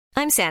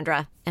I'm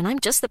Sandra, and I'm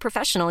just the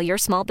professional your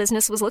small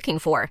business was looking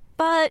for.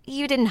 But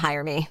you didn't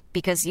hire me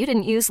because you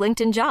didn't use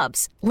LinkedIn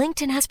Jobs.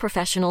 LinkedIn has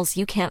professionals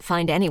you can't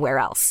find anywhere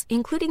else,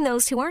 including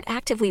those who aren't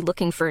actively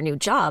looking for a new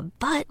job,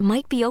 but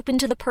might be open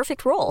to the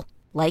perfect role,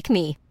 like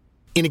me.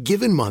 In a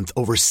given month,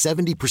 over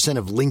 70%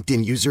 of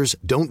LinkedIn users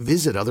don't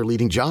visit other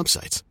leading job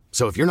sites.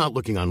 So if you're not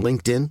looking on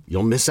LinkedIn,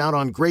 you'll miss out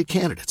on great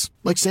candidates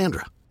like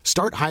Sandra.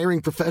 Start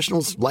hiring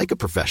professionals like a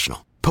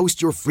professional.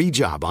 Post your free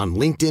job on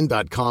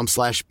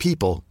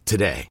linkedin.com/people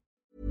today.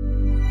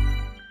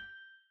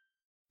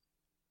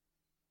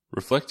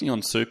 Reflecting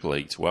on Super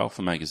League to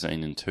Alpha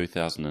Magazine in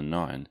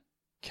 2009,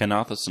 Ken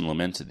Arthurson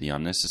lamented the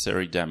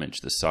unnecessary damage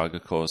the saga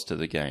caused to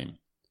the game.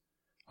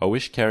 I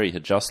wish Kerry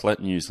had just let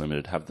News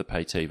Limited have the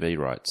pay TV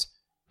rights,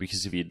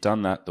 because if he had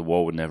done that, the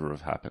war would never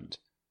have happened.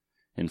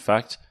 In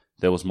fact,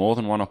 there was more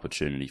than one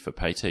opportunity for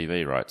pay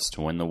TV rights to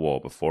win the war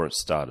before it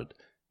started,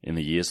 in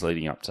the years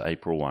leading up to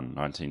April 1,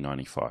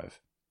 1995.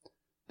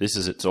 This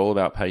is It's All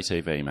About Pay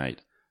TV,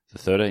 Mate, the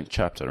 13th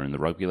chapter in the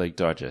Rugby League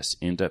Digest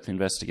in-depth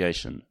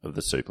investigation of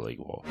the Super League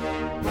War.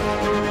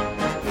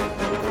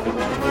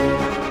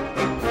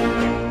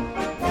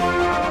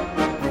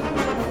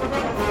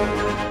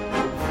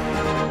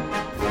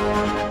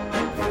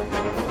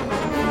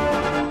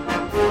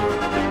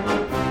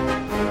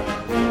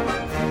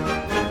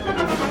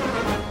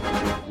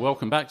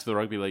 Welcome back to the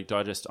Rugby League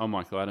Digest. I'm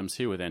Michael Adams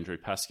here with Andrew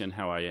Paskin.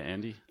 How are you,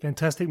 Andy?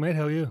 Fantastic, mate.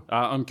 How are you?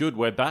 I'm good.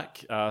 We're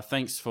back.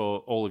 Thanks for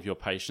all of your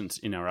patience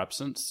in our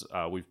absence.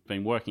 We've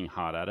been working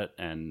hard at it,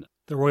 and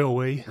the royal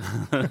we.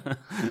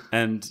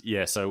 And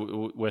yeah,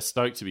 so we're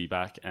stoked to be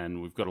back,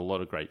 and we've got a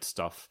lot of great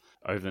stuff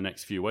over the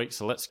next few weeks.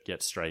 So let's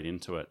get straight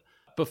into it.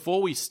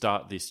 Before we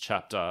start this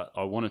chapter,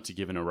 I wanted to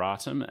give an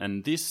erratum,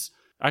 and this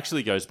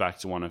actually goes back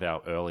to one of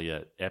our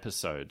earlier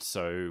episodes.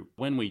 So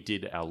when we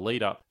did our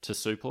lead up to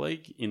Super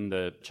League in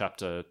the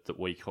chapter that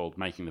we called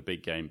Making the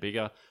Big Game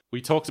Bigger,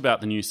 we talked about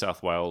the New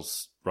South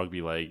Wales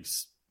Rugby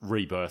League's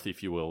rebirth,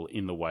 if you will,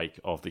 in the wake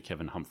of the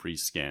Kevin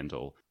Humphreys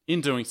scandal. In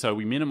doing so,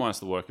 we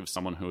minimised the work of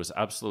someone who was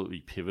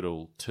absolutely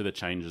pivotal to the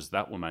changes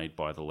that were made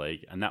by the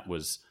league, and that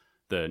was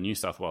the New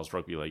South Wales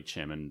Rugby League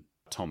chairman,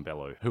 Tom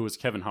Bellew, who was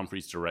Kevin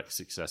Humphreys' direct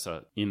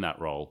successor in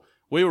that role.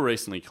 We were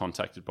recently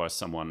contacted by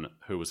someone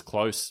who was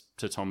close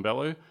to Tom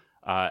Bellew,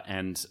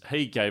 and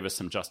he gave us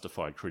some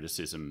justified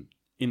criticism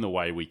in the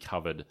way we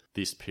covered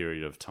this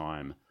period of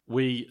time.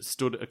 We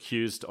stood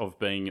accused of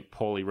being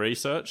poorly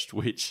researched,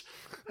 which,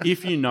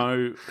 if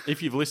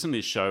you've listened to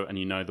this show and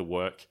you know the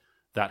work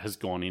that has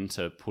gone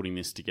into putting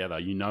this together,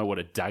 you know what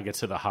a dagger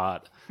to the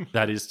heart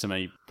that is to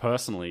me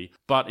personally.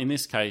 But in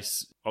this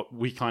case,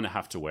 we kind of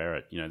have to wear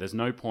it. There's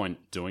no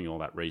point doing all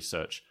that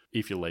research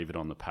if you leave it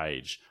on the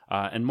page.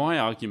 And my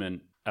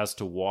argument as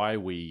to why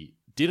we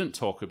didn't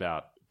talk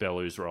about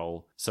Bellew's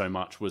role so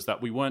much was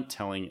that we weren't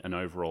telling an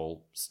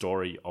overall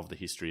story of the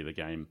history of the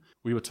game.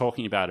 We were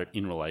talking about it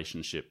in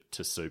relationship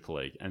to Super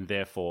League, and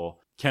therefore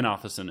Ken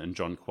Arthurson and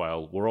John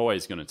Quayle were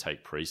always going to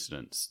take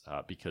precedence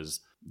because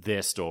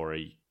their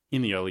story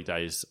in the early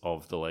days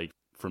of the league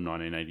from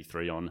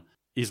 1983 on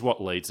is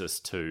what leads us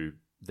to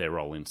their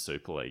role in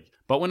Super League.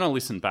 But when I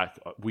listened back,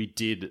 we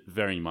did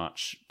very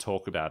much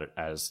talk about it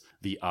as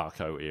the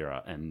Arco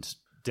era and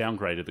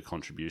downgraded the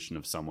contribution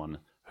of someone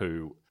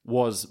who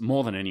was,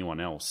 more than anyone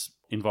else,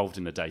 involved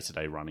in the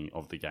day-to-day running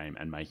of the game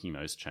and making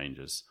those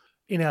changes.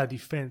 In our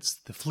defence,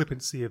 the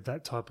flippancy of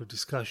that type of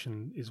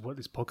discussion is what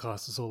this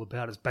podcast is all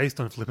about. It's based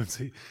on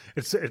flippancy.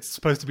 It's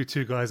supposed to be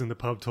two guys in the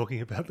pub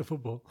talking about the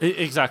football.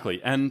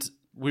 Exactly. And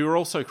we were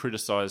also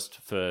criticised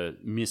for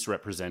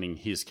misrepresenting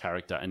his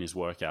character and his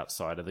work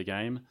outside of the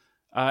game.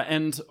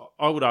 And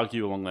I would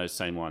argue along those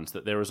same lines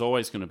that there is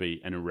always going to be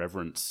an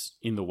irreverence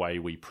in the way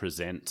we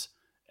present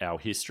our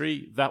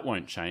history. That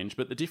won't change.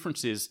 But the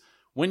difference is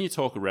when you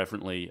talk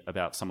irreverently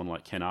about someone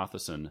like Ken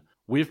Arthurson,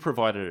 we've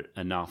provided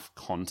enough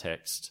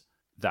context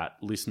that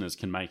listeners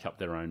can make up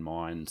their own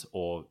mind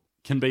or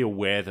can be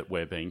aware that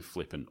we're being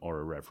flippant or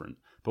irreverent.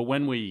 But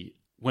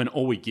when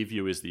all we give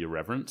you is the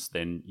irreverence,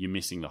 then you're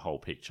missing the whole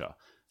picture.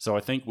 So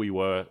I think we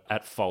were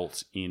at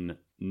fault in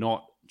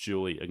not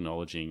duly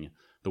acknowledging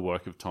the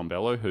work of Tom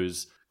Bellew,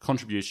 whose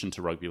contribution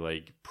to rugby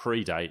league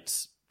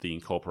predates the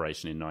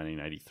incorporation in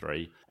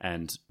 1983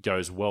 and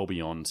goes well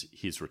beyond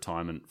his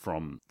retirement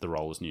from the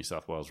role as New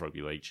South Wales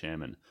Rugby League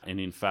chairman. And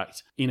in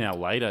fact, in our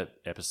later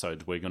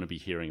episodes, we're going to be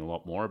hearing a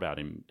lot more about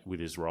him with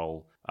his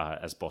role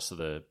as boss of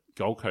the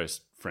Gold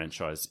Coast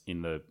franchise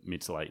in the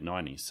mid to late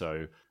 90s.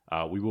 So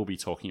we will be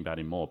talking about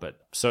him more,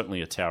 but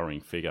certainly a towering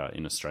figure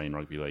in Australian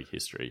rugby league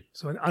history.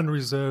 So an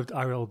unreserved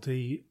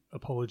RLD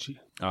apology.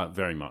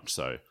 Very much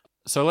so.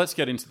 So let's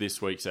get into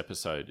this week's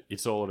episode.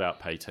 It's all about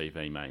pay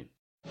TV, mate.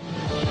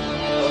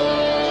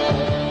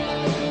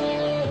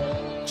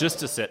 Just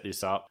to set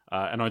this up,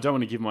 and I don't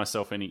want to give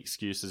myself any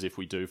excuses if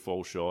we do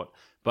fall short,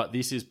 but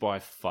this is by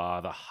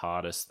far the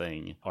hardest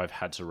thing I've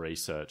had to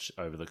research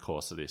over the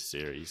course of this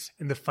series.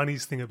 And the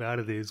funniest thing about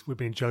it is we've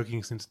been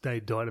joking since day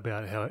dot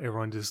about how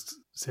everyone just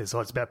says,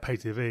 oh, it's about pay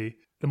TV.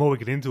 the more we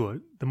get into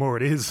it, the more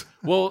it is.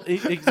 Well,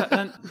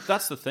 and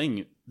that's the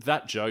thing.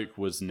 That joke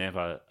was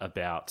never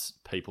about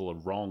people are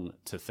wrong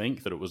to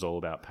think that it was all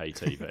about pay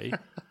TV.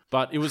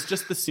 But it was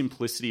just the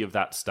simplicity of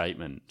that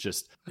statement.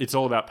 Just, it's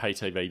all about pay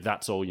TV.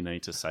 That's all you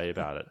need to say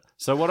about it.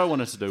 So what I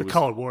wanted to do was... The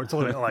Cold War, it's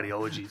all about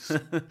ideologies.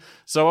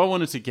 So I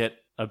wanted to get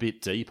a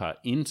bit deeper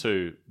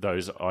into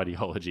those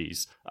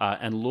ideologies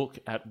and look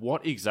at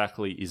what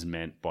exactly is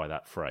meant by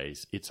that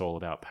phrase. It's all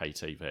about pay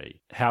TV.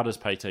 How does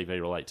pay TV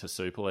relate to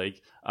Super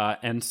League?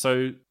 And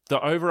so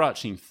the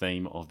overarching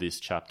theme of this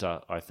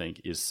chapter, I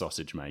think, is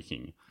sausage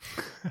making.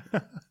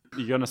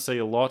 You're going to see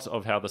a lot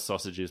of how the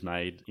sausage is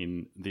made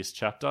in this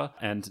chapter,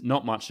 and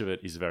not much of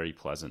it is very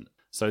pleasant.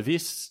 So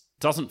this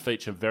doesn't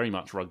feature very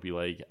much rugby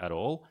league at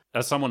all.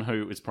 As someone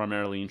who is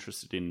primarily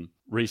interested in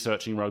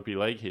researching rugby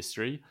league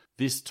history,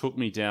 this took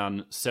me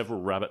down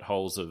several rabbit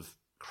holes of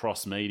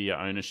cross-media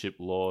ownership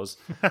laws,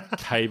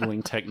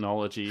 cabling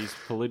technologies,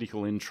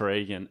 political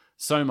intrigue, and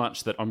so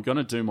much that I'm going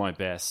to do my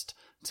best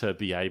to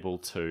be able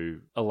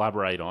to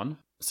elaborate on.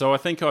 So I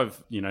think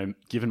I've,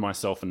 given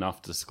myself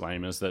enough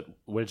disclaimers that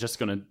we're just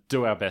going to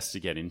do our best to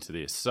get into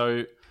this.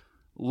 So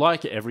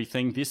like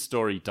everything, this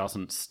story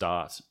doesn't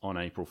start on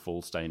April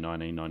Fool's Day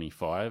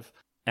 1995,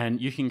 and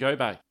you can go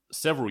back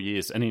several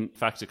years, and in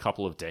fact a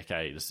couple of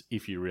decades,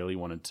 if you really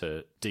wanted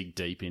to dig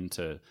deep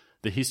into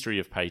the history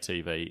of pay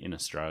TV in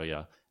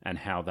Australia and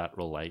how that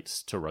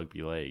relates to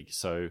rugby league.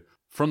 So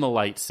from the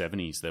late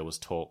 70s, there was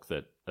talk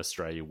that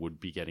Australia would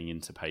be getting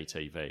into pay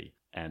TV,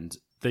 and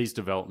these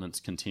developments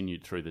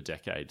continued through the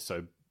decade.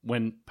 So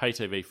when pay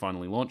TV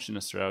finally launched in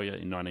Australia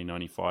in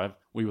 1995,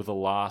 we were the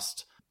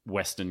last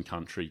Western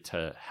country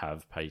to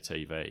have pay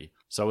TV.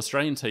 So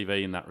Australian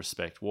TV in that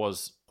respect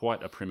was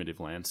quite a primitive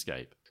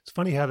landscape. It's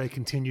funny how they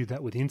continued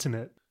that with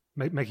internet,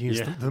 making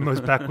us the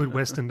most backward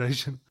Western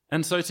nation.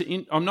 And so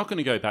I'm not going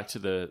to go back to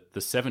the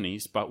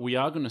 70s, but we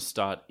are going to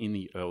start in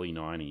the early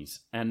 90s.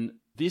 And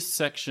this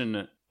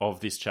section of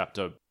this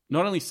chapter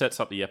not only sets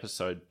up the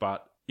episode,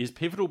 but is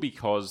pivotal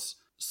because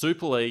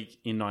Super League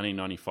in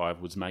 1995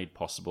 was made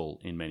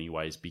possible in many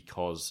ways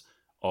because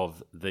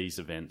of these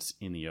events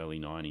in the early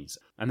 90s.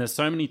 And there's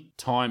so many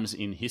times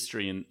in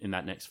history in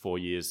that next 4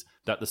 years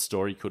that the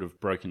story could have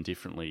broken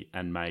differently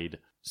and made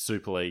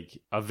Super League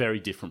a very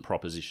different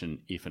proposition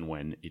if and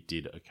when it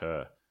did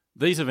occur.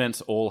 These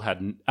events all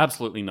had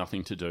absolutely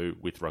nothing to do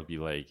with rugby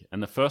league.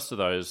 And the first of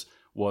those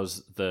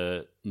was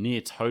the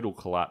near total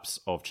collapse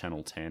of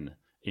Channel 10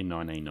 in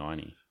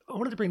 1990. I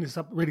wanted to bring this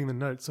up reading the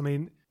notes. I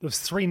mean, there was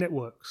 3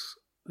 networks.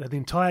 They had the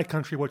entire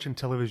country watching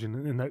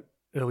television in that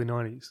early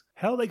 90s.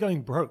 How are they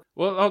going broke?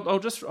 Well,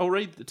 I'll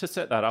read, to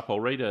set that up,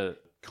 I'll read a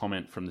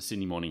comment from the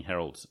Sydney Morning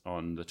Herald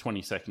on the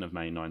 22nd of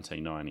May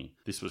 1990.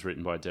 This was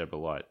written by Deborah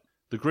Light.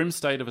 The grim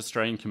state of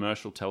Australian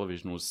commercial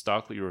television was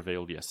starkly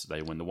revealed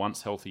yesterday when the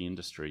once healthy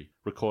industry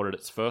recorded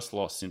its first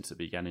loss since it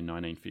began in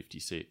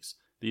 1956.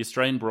 The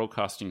Australian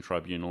Broadcasting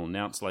Tribunal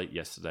announced late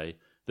yesterday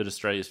that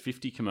Australia's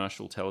 50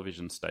 commercial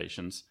television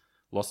stations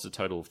lost a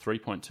total of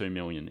 $3.2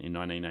 million in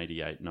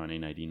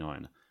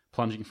 1988-1989,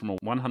 plunging from a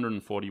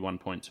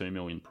 $141.2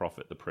 million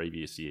profit the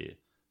previous year.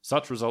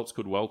 Such results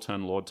could well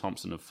turn Lord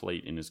Thompson of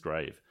Fleet in his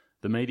grave.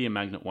 The media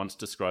magnate once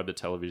described the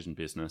television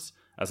business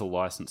as a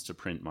license to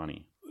print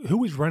money. Who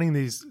was running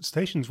these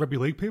stations? Rugby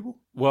league people?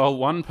 Well,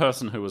 one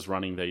person who was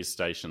running these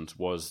stations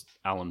was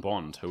Alan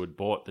Bond, who had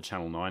bought the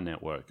Channel 9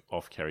 network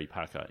off Kerry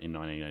Packer in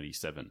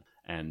 1987.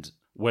 And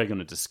we're going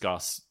to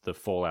discuss the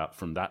fallout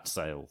from that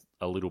sale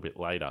a little bit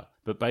later.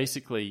 But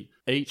basically,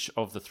 each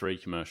of the 3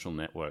 commercial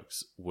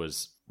networks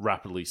was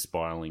rapidly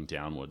spiraling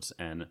downwards,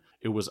 and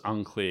it was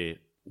unclear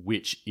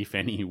which, if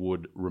any,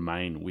 would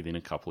remain within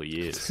a couple of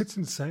years. It's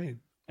insane.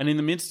 And in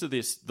the midst of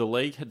this, the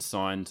league had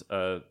signed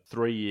a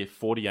 3-year,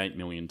 $48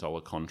 million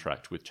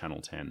contract with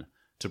Channel 10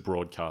 to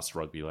broadcast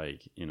rugby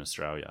league in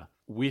Australia.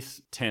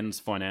 With 10's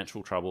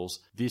financial troubles,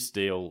 this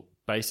deal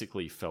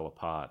basically fell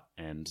apart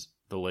and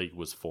the league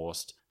was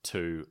forced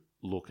to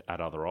look at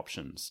other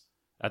options.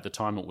 At the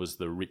time, it was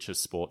the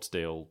richest sports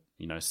deal,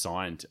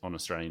 signed on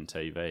Australian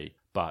TV,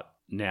 but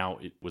now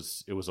it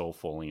was all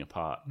falling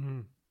apart.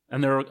 Mm.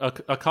 And there are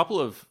a couple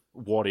of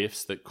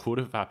what-ifs that could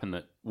have happened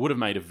that would have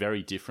made a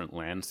very different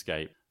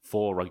landscape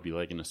for rugby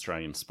league and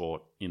Australian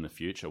sport in the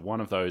future.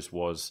 One of those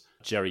was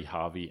Gerry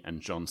Harvey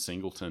and John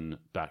Singleton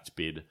backed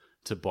bid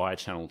to buy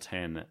Channel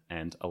 10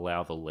 and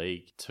allow the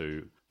league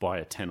to buy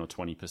a 10 or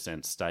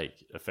 20%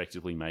 stake,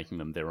 effectively making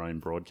them their own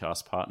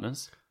broadcast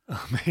partners.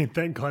 Oh man,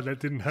 thank God that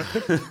didn't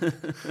happen.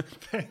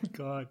 Thank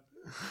God.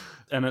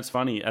 And it's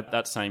funny, at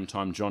that same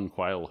time, John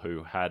Quayle,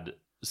 who had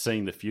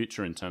seen the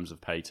future in terms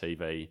of pay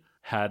TV,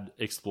 had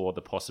explored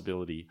the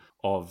possibility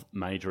of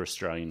major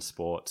Australian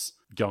sports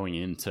going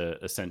in to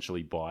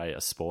essentially buy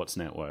a sports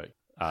network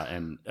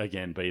and,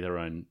 again, be their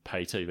own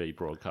pay TV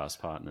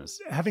broadcast partners.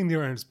 Having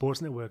their own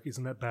sports network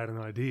isn't that bad an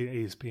idea,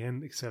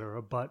 ESPN,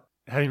 etc., but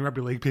having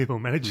rugby league people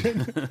manage it,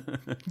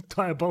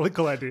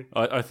 diabolical idea.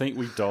 I think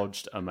we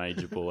dodged a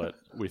major bullet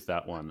with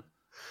that one.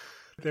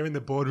 They're in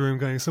the boardroom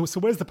going, so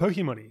where's the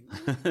pokey money?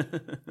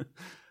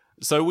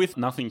 So with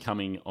nothing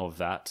coming of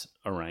that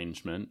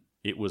arrangement,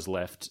 it was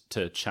left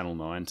to Channel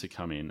 9 to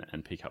come in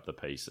and pick up the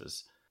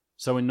pieces.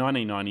 So in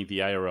 1990,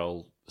 the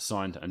ARL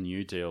signed a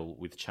new deal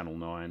with Channel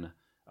 9.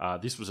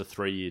 This was a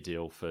 3-year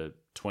deal for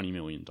 $20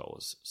 million,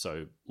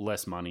 so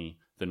less money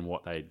than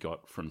what they had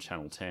got from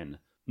Channel 10.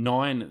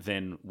 9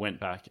 then went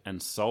back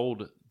and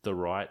sold the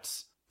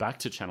rights back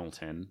to Channel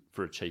 10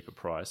 for a cheaper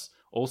price,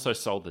 also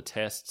sold the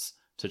tests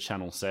to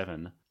Channel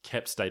 7,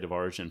 kept State of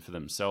Origin for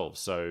themselves.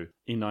 So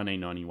in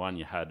 1991,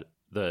 you had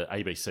the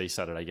ABC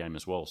Saturday game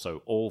as well.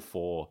 So all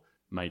 4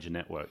 major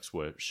networks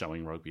were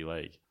showing rugby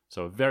league.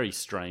 So a very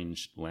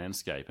strange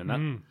landscape.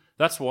 And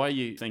that's why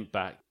you think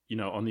back,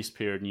 on this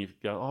period and you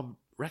go, oh,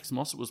 Rex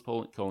Mossop was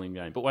calling the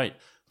game. But wait,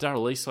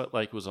 Darrell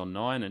Eastlake was on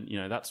 9.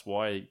 And, that's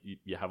why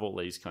you have all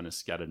these kind of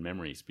scattered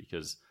memories,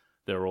 because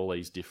there are all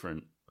these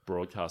different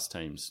broadcast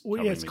teams.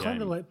 Well, yeah, it's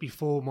kind of like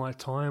before my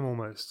time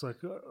almost. Like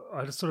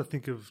I just sort of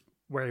think of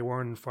Ray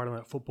Warren and Friday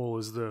Night Football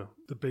as the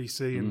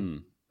BC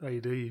and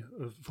AD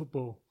of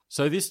football.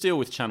 So this deal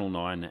with Channel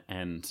 9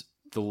 and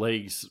the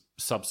league's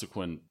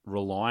subsequent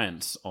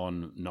reliance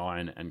on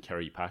 9 and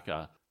Kerry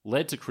Packer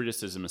led to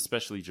criticism,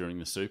 especially during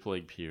the Super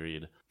League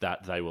period,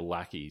 that they were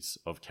lackeys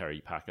of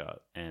Kerry Packer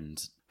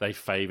and they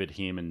favoured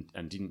him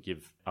and didn't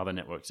give other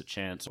networks a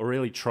chance or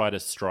really try to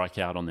strike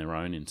out on their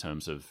own in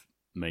terms of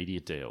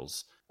media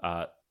deals.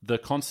 The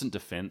constant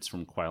defence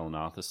from Quayle and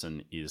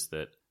Arthurson is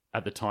that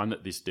at the time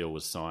that this deal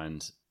was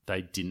signed,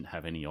 they didn't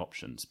have any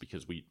options,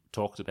 because we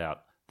talked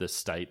about the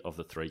state of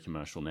the 3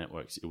 commercial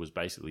networks. It was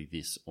basically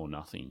this or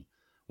nothing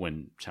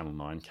when Channel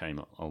 9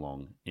 came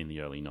along in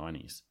the early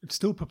 90s. It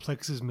still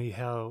perplexes me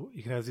how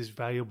you can have this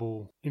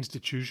valuable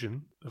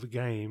institution of a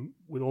game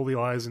with all the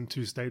eyes in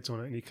 2 states on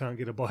it and you can't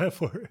get a buyer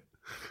for it.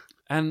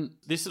 And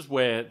this is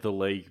where the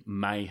league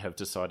may have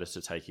decided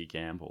to take a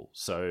gamble.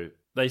 So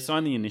they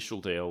signed the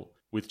initial deal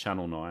with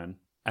Channel 9,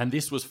 and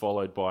this was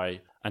followed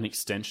by an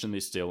extension of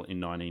this deal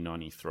in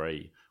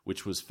 1993,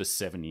 which was for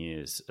 7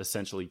 years,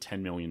 essentially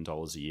 $10 million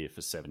a year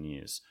for 7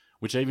 years,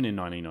 which even in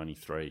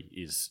 1993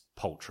 is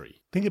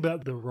paltry. Think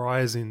about the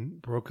rise in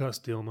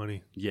broadcast deal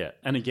money. Yeah,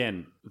 and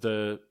again,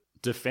 the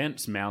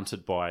defence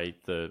mounted by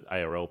the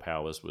ARL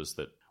powers was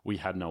that we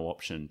had no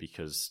option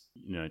because,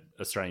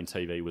 Australian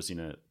TV was in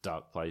a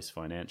dark place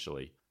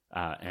financially.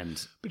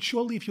 But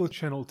surely if you're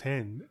Channel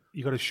 10,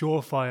 you got a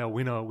surefire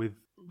winner with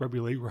rugby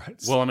league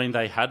rights. Well, I mean,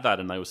 they had that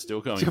and they were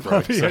still going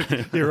broke. So.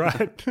 You're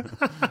right.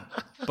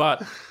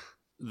 But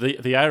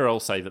the ARL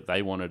say that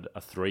they wanted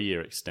a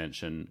 3-year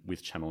extension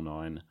with Channel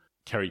 9.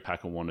 Kerry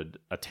Packer wanted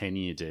a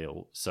 10-year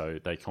deal, so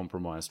they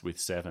compromised with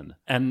 7.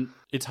 And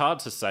it's hard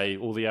to say,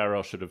 the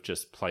ARL should have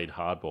just played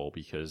hardball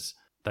because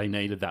they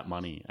needed that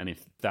money. And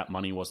if that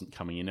money wasn't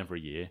coming in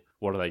every year,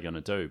 what are they going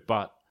to do?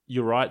 But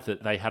you're right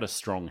that they had a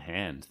strong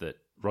hand, that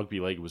rugby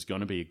league was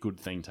going to be a good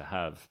thing to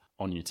have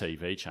on your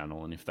TV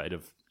channel. And if they'd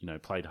have,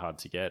 played hard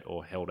to get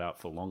or held out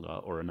for longer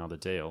or another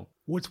deal.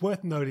 What's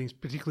worth noting,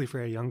 particularly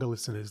for our younger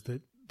listeners,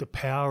 that the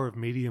power of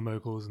media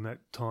moguls in that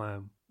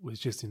time was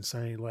just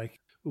insane. Like,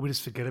 we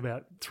just forget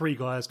about 3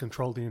 guys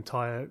controlled the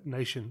entire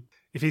nation.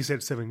 If he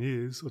said 7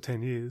 years or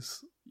 10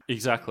 years.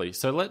 Exactly.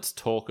 So let's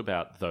talk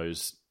about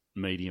those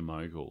media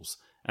moguls.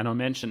 And I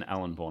mentioned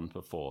Alan Bond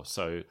before.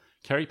 So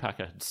Kerry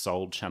Packer had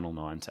sold Channel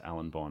 9 to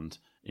Alan Bond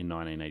in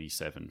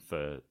 1987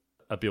 for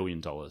 $1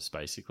 billion,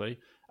 basically.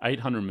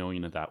 $800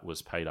 million of that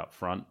was paid up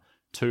front.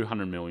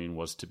 $200 million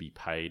was to be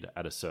paid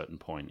at a certain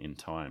point in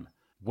time.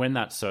 When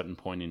that certain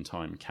point in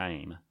time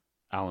came,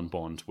 Alan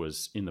Bond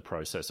was in the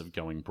process of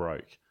going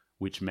broke,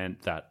 which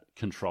meant that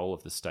control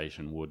of the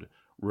station would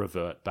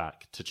revert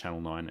back to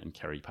Channel 9 and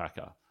Kerry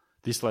Packer.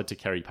 This led to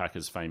Kerry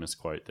Packer's famous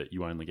quote that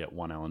you only get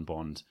one Alan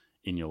Bond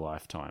in your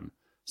lifetime.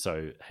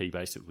 So he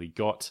basically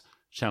got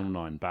Channel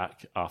 9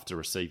 back after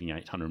receiving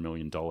 $800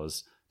 million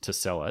to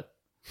sell it.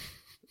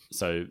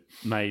 So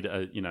made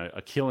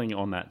a killing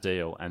on that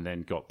deal and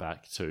then got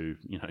back to,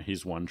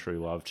 his one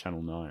true love,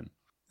 Channel 9.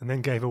 And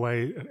then gave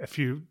away a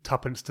few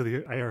tuppence to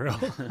the ARL.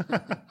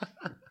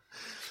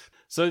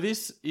 So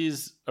this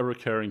is a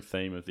recurring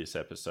theme of this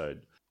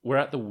episode. We're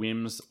at the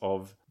whims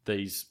of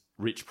these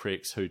rich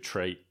pricks who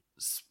treat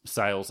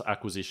sales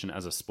acquisition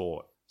as a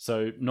sport.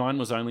 So 9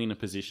 was only in a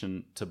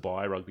position to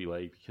buy rugby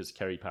league because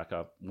Kerry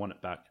Packer won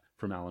it back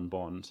from Alan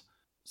Bond.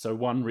 So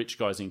one rich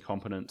guy's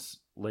incompetence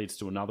leads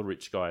to another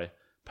rich guy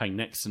paying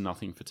next to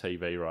nothing for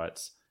TV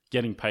rights,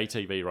 getting pay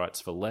TV rights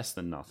for less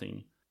than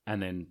nothing,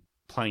 and then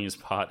playing his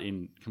part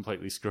in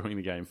completely screwing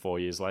the game 4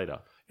 years later.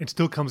 It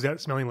still comes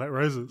out smelling like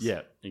roses.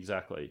 Yeah,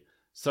 exactly.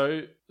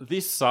 So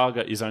this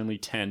saga is only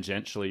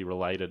tangentially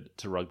related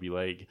to rugby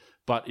league,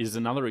 but is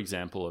another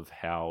example of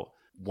how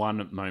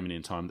one moment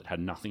in time that had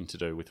nothing to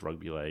do with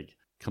rugby league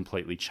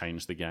completely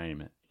changed the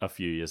game a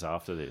few years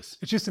after this.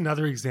 It's just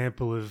another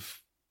example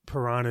of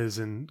piranhas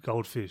and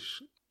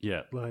goldfish.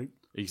 Yeah, like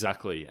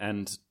exactly.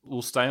 And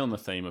we'll stay on the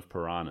theme of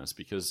piranhas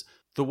because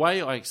the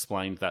way I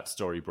explained that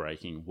story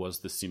breaking was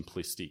the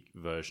simplistic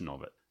version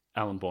of it.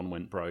 Alan Bond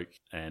went broke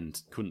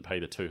and couldn't pay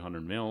the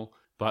 $200 million.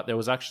 But there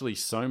was actually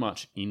so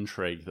much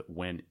intrigue that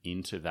went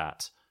into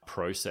that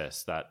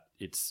process that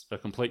it's a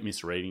complete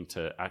misreading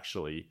to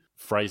actually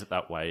phrase it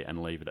that way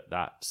and leave it at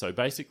that. So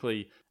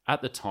basically,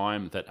 at the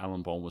time that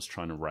Alan Bond was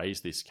trying to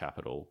raise this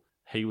capital,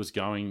 he was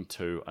going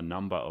to a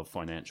number of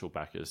financial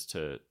backers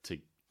to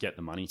get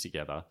the money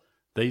together.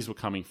 These were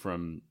coming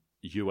from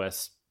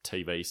US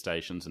TV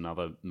stations and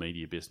other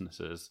media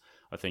businesses.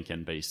 I think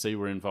NBC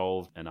were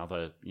involved and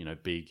other,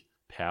 big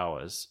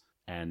powers.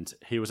 And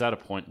he was at a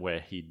point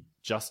where he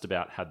just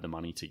about had the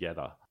money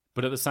together.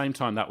 But at the same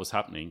time that was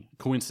happening,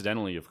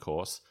 coincidentally, of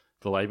course,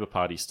 the Labour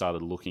Party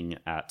started looking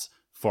at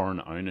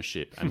foreign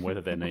ownership and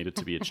whether there needed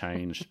to be a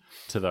change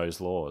to those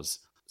laws.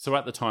 So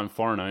at the time,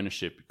 foreign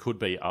ownership could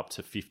be up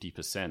to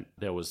 50%.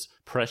 There was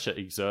pressure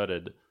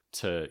exerted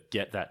to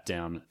get that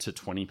down to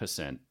 20%.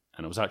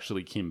 And it was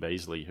actually Kim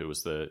Beazley, who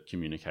was the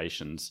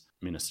communications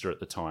minister at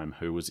the time,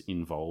 who was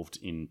involved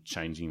in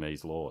changing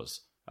these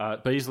laws.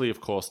 Beazley,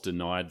 of course,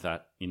 denied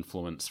that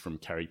influence from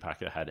Kerry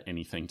Packer had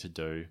anything to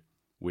do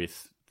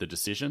with the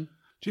decision.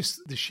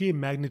 Just the sheer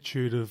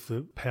magnitude of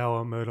the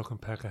power Murdoch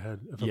and Packer had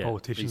of the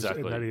politicians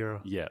in that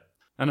era. Yeah.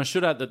 And I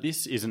should add that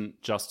this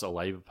isn't just a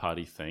Labour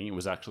Party thing. It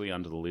was actually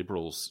under the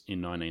Liberals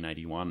in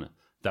 1981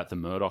 that the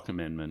Murdoch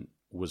Amendment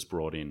was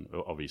brought in.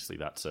 Obviously,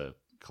 that's a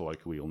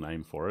colloquial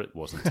name for it. It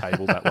wasn't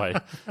tabled that way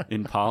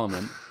in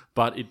Parliament.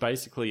 But it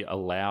basically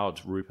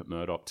allowed Rupert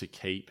Murdoch to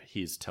keep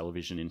his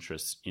television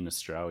interests in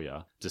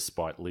Australia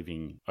despite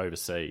living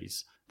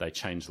overseas. They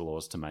changed the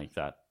laws to make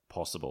that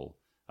possible.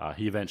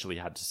 He eventually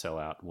had to sell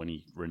out when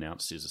he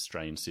renounced his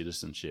Australian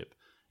citizenship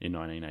in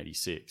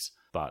 1986.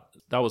 But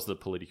that was the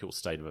political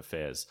state of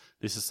affairs.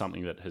 This is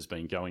something that has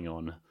been going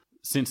on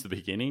since the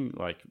beginning,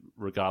 like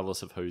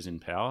regardless of who's in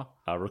power.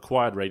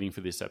 Required reading for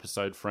this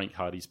episode, Frank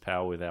Hardy's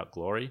Power Without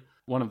Glory,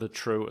 one of the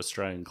true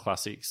Australian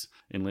classics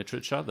in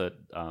literature that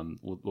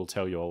we'll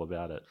tell you all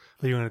about it.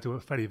 So you want to do a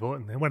Fatty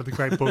Vorton then, one of the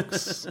great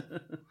books.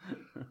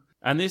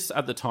 And this,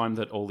 at the time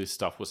that all this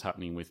stuff was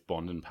happening with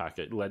Bond and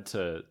Packer, it led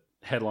to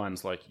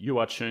headlines like, "You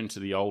are tuned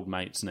to the Old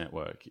Mates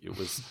Network." It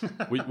was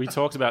we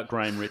talked about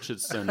Graham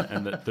Richardson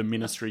and the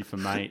Ministry for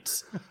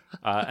Mates,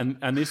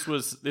 and this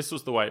was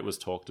the way it was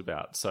talked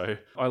about. So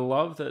I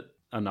love that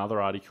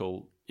another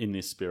article in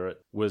this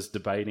spirit was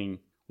debating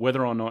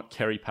whether or not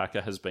Kerry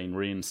Packer has been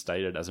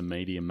reinstated as a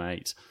media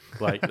mate.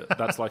 Like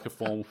that's like a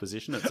formal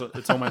position.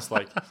 It's almost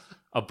like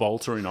a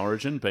bolter in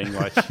Origin being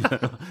like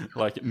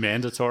like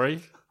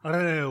mandatory. I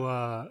don't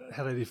know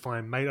how they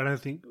define mate. I don't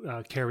think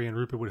Kerry and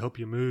Rupert would help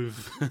you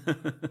move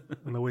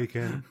on the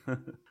weekend.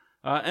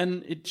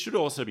 And it should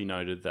also be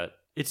noted that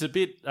it's a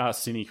bit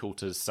cynical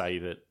to say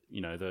that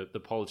the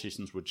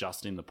politicians were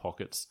just in the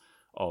pockets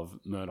of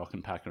Murdoch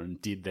and Packer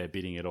and did their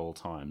bidding at all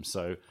times.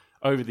 So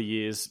over the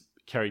years,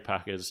 Kerry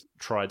Packer's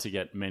tried to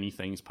get many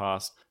things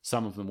passed.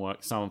 Some of them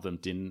worked, some of them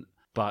didn't.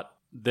 But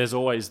there's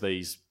always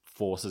these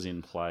forces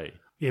in play.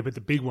 Yeah, but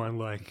the big one,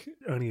 like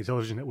owning a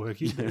television network,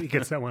 he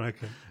gets that one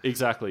okay.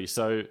 Exactly.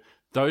 So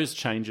those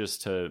changes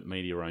to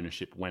media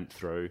ownership went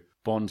through.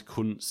 Bond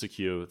couldn't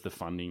secure the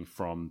funding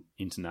from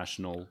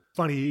international.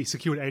 Funny, he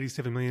secured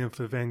 $87 million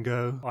for Van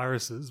Gogh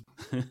irises.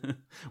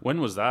 When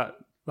was that?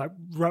 Like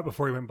right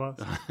before he went bust.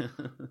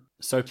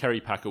 So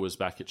Kerry Packer was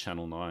back at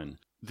Channel 9.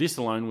 This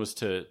alone was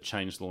to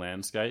change the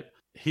landscape.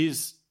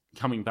 His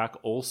coming back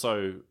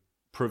also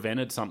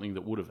prevented something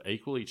that would have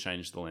equally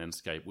changed the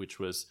landscape, which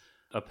was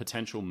a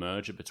potential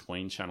merger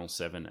between Channel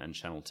 7 and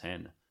Channel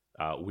 10,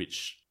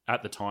 which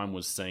at the time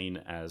was seen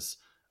as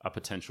a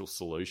potential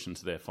solution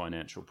to their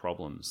financial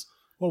problems.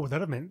 What would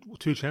that have meant?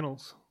 2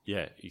 channels?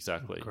 Yeah,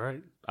 exactly.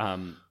 Great.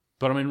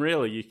 But I mean,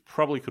 really, you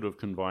probably could have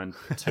combined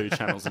 2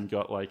 channels and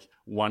got like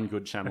 1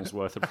 good channel's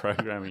worth of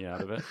programming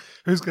out of it.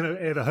 Who's going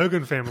to air the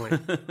Hogan Family?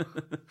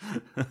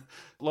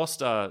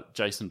 Lost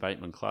Jason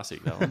Bateman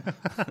classic, that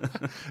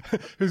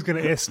one. Who's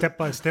going to air Step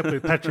by Step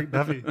with Patrick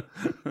Duffy?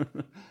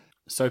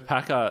 So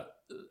Packer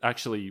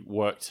actually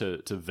worked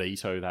to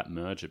veto that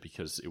merger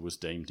because it was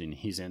deemed in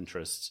his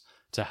interests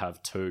to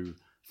have 2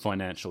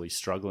 financially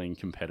struggling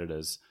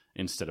competitors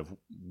instead of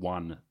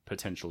 1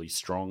 potentially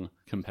strong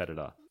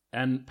competitor.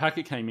 And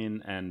Packer came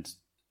in and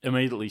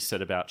immediately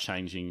set about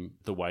changing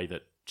the way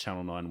that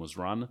Channel 9 was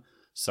run.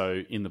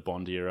 So in the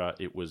Bond era,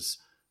 it was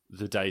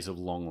the days of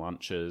long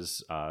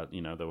lunches. There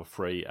were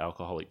free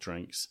alcoholic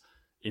drinks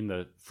in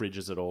the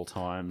fridges at all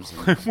times.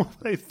 And what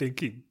were they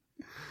thinking?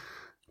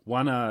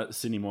 One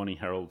Sydney Morning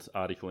Herald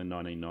article in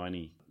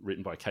 1990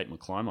 written by Kate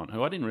McClymont,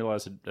 who I didn't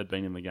realise had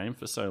been in the game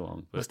for so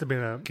long. Must have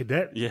been a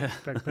cadet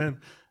back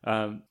then.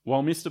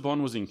 While Mr.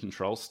 Bond was in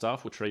control,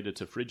 staff were treated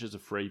to fridges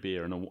of free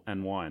beer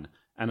and wine.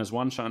 And as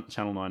one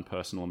Channel 9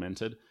 person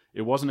lamented,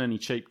 it wasn't any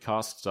cheap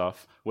cask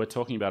stuff. We're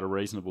talking about a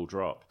reasonable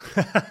drop.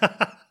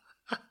 That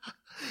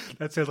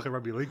sounds like a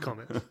rugby league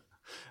comment.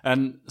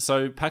 And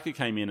so Packer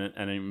came in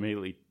and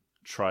immediately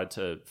tried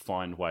to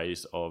find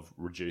ways of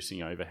reducing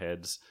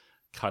overheads,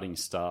 cutting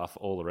staff,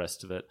 all the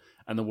rest of it.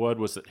 And the word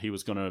was that he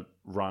was going to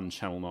run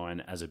Channel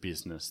 9 as a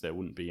business. There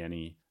wouldn't be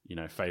any,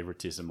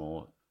 favoritism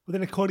or Well,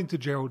 then according to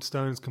Gerald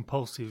Stone's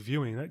Compulsive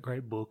Viewing, that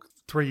great book,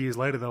 3 years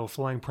later they were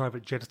flying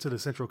private jets to the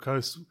Central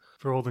Coast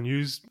for all the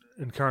news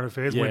and current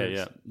affairs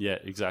winners. Yeah,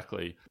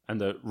 exactly. And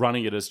they're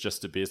running it as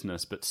just a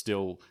business, but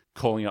still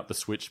calling up the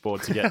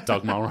switchboard to get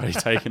Doug Mulray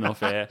taken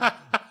off air.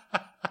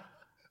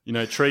 You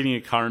know, treating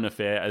a current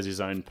affair as his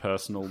own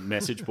personal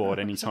message board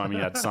anytime he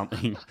had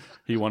something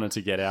he wanted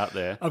to get out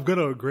there. I've got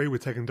to agree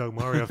with taking Doug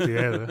Mulray off the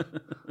air there.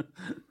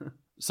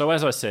 So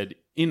as I said,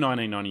 in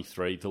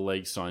 1993, the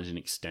league signed an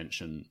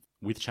extension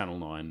with Channel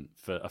 9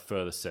 for a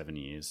further 7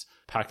 years.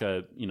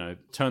 Packer,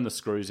 turned the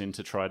screws in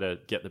to try to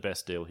get the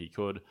best deal he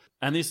could.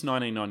 And this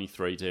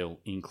 1993 deal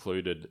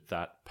included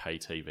that pay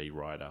TV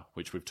rider,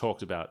 which we've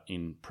talked about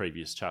in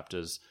previous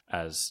chapters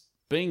as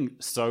being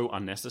so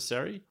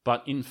unnecessary.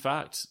 But in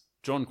fact,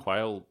 John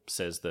Quayle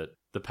says that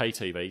the pay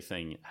TV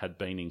thing had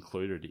been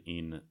included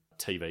in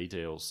TV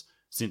deals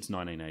since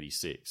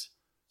 1986.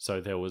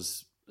 So there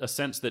was a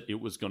sense that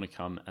it was going to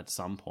come at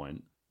some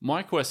point.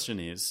 My question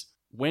is,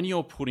 when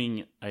you're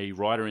putting a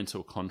rider into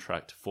a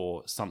contract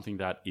for something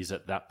that is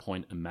at that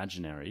point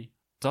imaginary,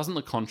 doesn't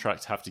the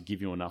contract have to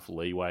give you enough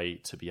leeway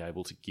to be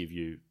able to give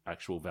you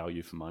actual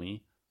value for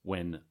money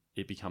when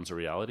it becomes a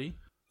reality?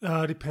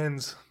 It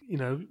depends.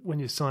 When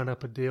you sign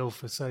up a deal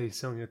for, say,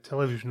 selling a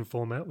television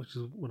format, which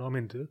is what I'm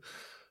into,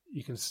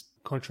 you can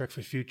contract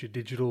for future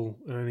digital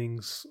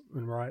earnings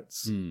and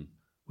rights,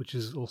 which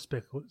is all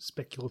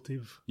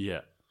speculative.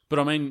 Yeah. But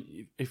I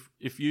mean,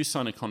 if you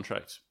sign a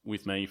contract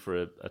with me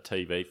for a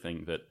TV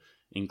thing that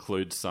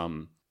includes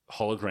some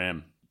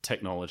hologram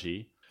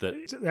technology, that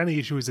the only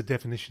issue is the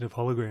definition of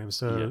hologram.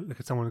 So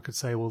someone could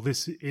say, well,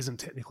 this isn't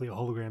technically a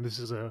hologram, this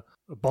is a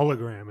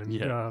bologram, and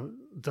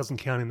it doesn't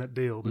count in that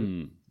deal. But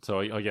So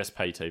I guess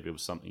pay TV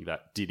was something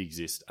that did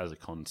exist as a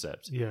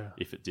concept,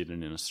 if it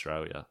didn't in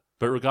Australia.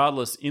 But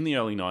regardless, in the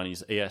early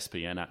 90s,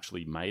 ESPN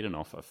actually made an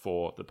offer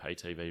for the pay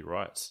TV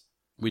rights,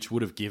 which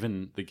would have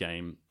given the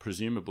game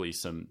presumably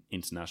some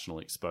international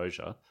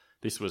exposure.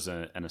 This was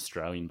an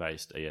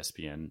Australian-based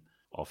ESPN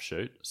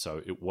offshoot,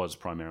 so it was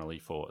primarily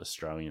for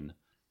Australian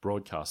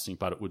broadcasting,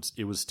 but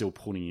it was still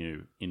putting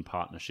you in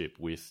partnership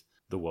with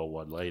the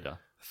worldwide leader.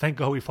 Thank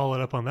God we followed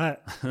up on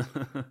that.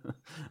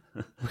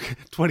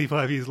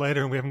 25 years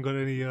later and we haven't got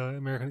any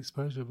American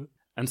exposure.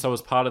 And so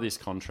as part of this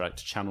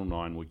contract, Channel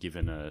 9 were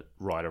given a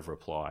right of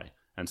reply.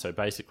 And so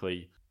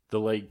basically the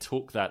league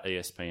took that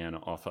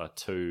ESPN offer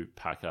to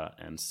Packer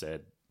and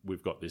said,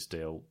 we've got this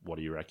deal, what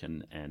do you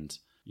reckon? And,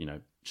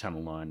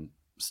 Channel 9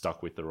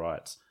 stuck with the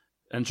rights.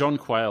 And John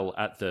Quayle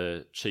at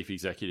the chief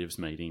executives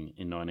meeting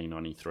in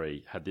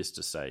 1993 had this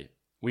to say: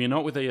 "We are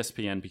not with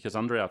ESPN because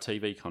under our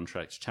TV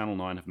contracts, Channel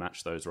 9 have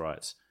matched those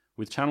rights.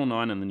 With Channel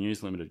 9 and the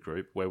News Limited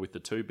Group, we're with the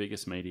two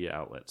biggest media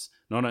outlets,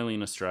 not only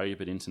in Australia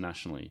but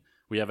internationally.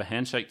 We have a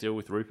handshake deal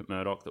with Rupert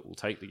Murdoch that will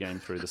take the game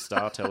through the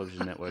Star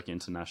Television Network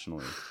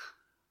internationally."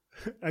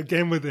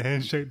 Again with the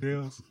handshake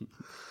deals.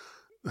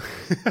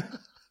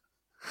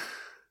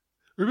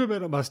 Rupert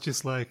Murdoch must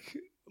just lick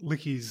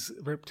his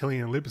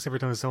reptilian lips every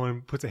time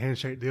someone puts a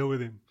handshake deal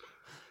with him.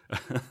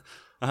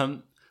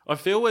 I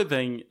feel we're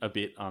being a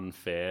bit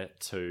unfair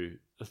to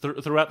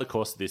throughout the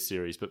course of this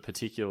series, but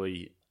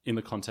particularly in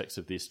the context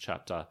of this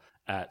chapter,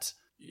 at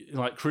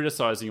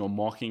criticizing or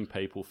mocking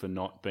people for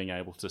not being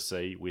able to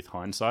see with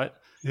hindsight.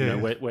 Yeah.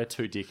 We're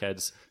two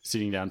dickheads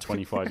sitting down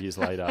 25 years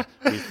later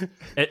with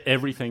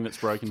everything that's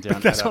broken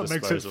down. That's at our what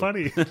makes it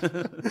funny.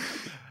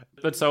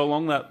 But so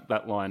along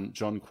that line,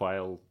 John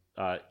Quayle,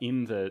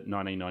 in the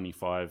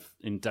 1995,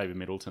 in David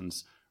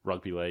Middleton's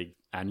Rugby League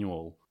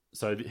annual,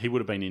 so he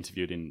would have been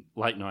interviewed in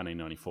late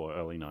 1994,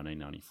 early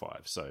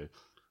 1995. So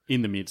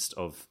in the midst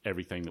of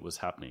everything that was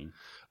happening.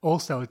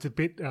 Also, it's a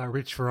bit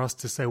rich for us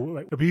to say,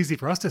 it'd be easy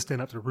for us to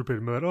stand up to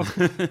Rupert Murdoch,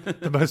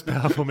 the most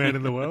powerful man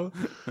in the world.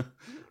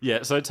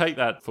 Yeah, so take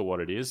that for what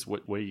it is.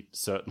 We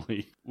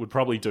certainly would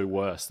probably do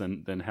worse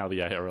than how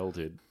the ARL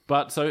did.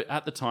 But so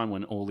at the time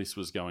when all this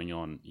was going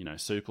on,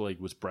 Super League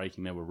was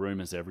breaking, there were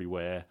rumours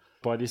everywhere.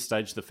 By this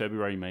stage, the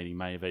February meeting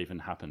may have even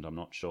happened, I'm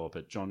not sure.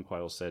 But John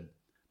Quayle said,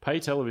 "Pay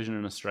television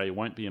in Australia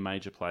won't be a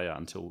major player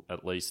until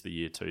at least the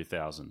year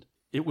 2000.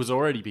 It was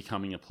already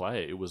becoming a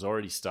player. It was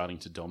already starting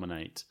to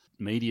dominate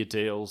media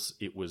deals.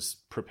 It was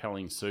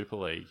propelling Super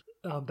League.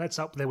 That's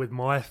up there with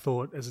my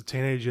thought as a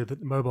teenager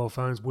that mobile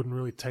phones wouldn't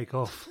really take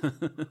off.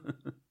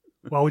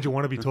 Why would you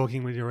want to be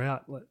talking when you're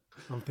out?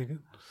 I'm thinking.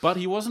 But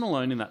he wasn't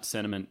alone in that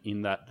sentiment,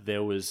 in that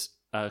there was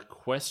a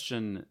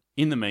question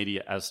in the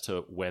media as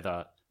to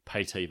whether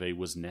pay TV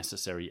was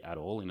necessary at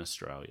all in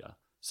Australia.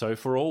 So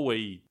for all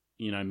we,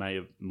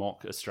 may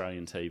mock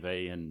Australian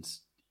TV and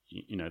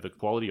the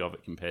quality of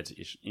it compared to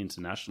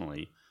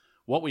internationally,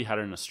 what we had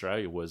in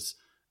Australia was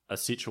a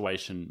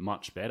situation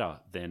much better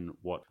than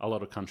what a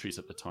lot of countries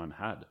at the time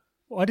had.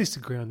 Well, I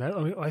disagree on that.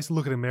 I mean, I used to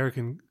look at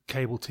American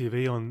cable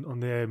TV on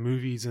their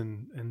movies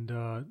and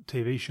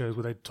TV shows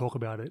where they talk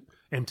about it,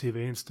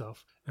 MTV and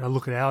stuff. And I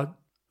look at our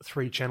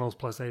 3 channels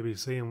plus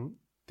ABC and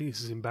think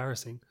this is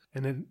embarrassing.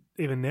 And then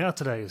even now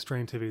today,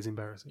 Australian TV is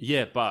embarrassing.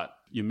 Yeah, but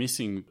you're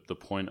missing the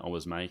point I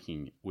was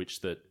making,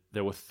 which that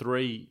there were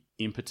 3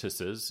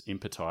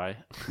 impeti,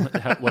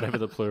 whatever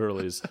the plural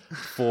is,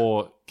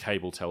 for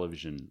cable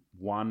television.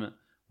 1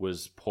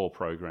 was poor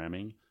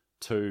programming,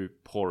 2,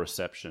 poor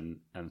reception,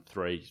 and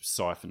 3,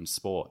 siphoned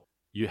sport.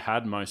 You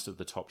had most of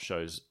the top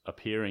shows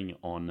appearing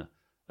on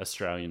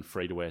Australian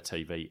free-to-air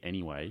TV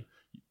anyway.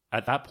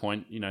 At that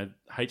point,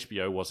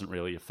 HBO wasn't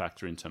really a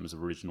factor in terms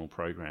of original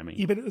programming.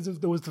 Yeah, but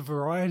there was the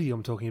variety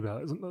I'm talking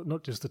about,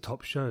 not just the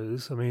top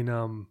shows. I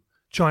mean,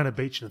 China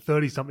Beach and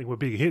 30-something were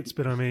big hits,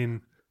 but I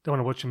mean, don't want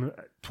to watch them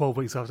 12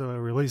 weeks after they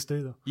were released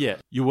either. Yeah,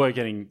 you were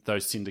getting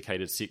those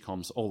syndicated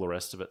sitcoms, all the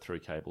rest of it through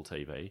cable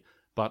TV,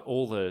 but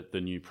all the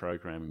new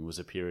programming was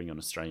appearing on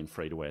Australian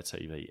free-to-air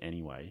TV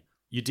anyway.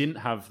 You didn't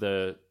have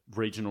the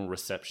regional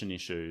reception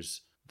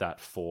issues that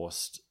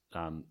forced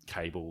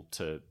cable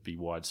to be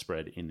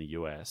widespread in the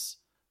US.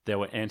 There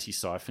were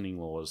anti-siphoning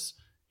laws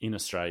in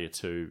Australia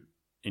to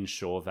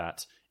ensure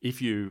that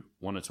if you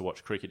wanted to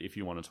watch cricket, if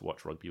you wanted to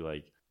watch rugby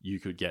league, you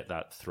could get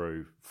that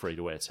through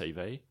free-to-air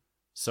TV.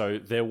 So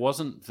there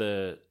wasn't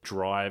the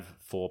drive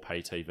for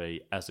pay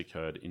TV as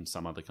occurred in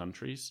some other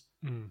countries,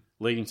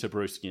 leading to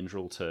Bruce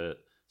Gyngell to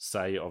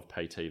say of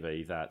pay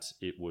TV that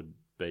it would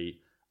be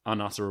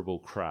unutterable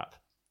crap.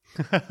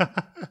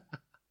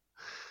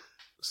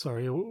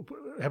 Sorry, how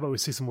about we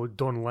see some more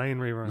Don Lane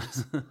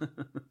reruns?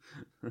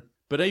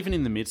 But even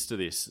in the midst of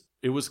this,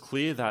 it was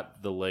clear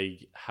that the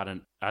league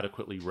hadn't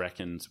adequately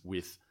reckoned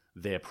with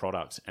their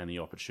product and the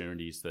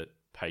opportunities that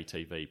pay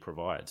TV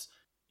provides.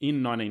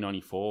 In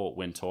 1994,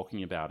 when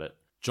talking about it,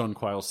 John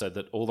Quayle said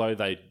that although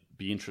they'd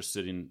be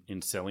interested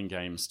in selling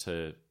games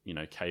to,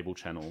 cable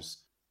channels,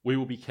 we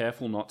will be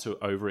careful not to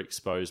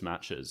overexpose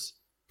matches.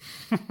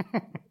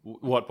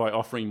 What, by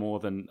offering more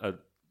than a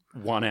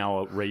 1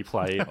 hour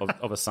replay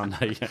of a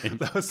Sunday game?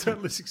 That was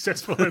certainly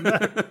successful in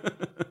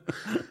that.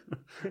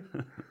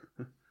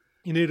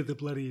 You needed the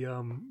bloody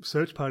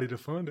search party to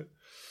find it.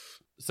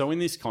 So in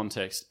this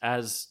context,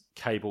 as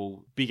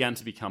cable began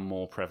to become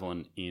more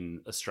prevalent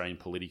in Australian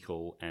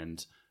political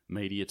and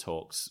media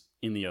talks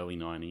in the early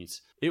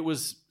 90s, it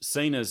was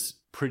seen as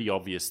pretty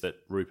obvious that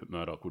Rupert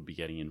Murdoch would be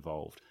getting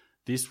involved.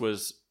 This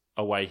was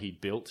a way he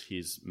built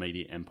his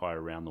media empire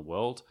around the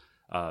world,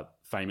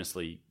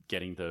 famously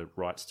getting the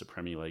rights to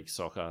Premier League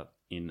soccer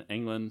in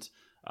England,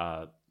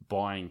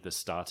 buying the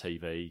Star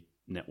TV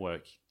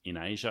network in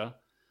Asia.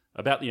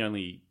 About the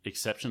only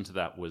exception to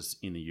that was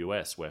in the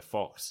US, where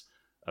Fox,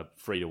 a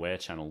free-to-air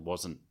channel,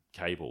 wasn't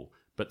cable.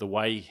 But the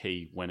way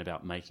he went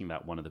about making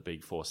that one of the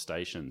big 4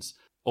 stations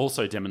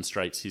also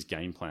demonstrates his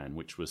game plan,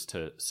 which was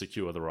to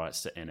secure the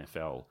rights to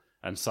NFL.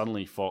 And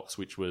suddenly Fox,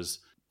 which was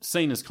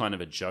seen as kind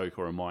of a joke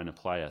or a minor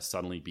player,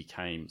 suddenly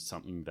became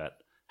something that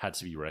had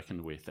to be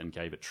reckoned with and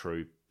gave it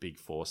true Big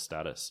 4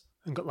 status.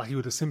 And got lucky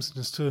with The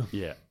Simpsons too.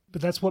 Yeah.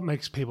 But that's what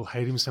makes people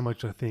hate him so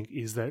much, I think,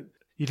 is that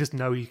you just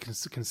know he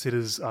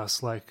considers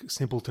us like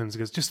simpletons. He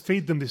goes, just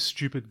feed them this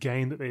stupid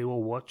game that they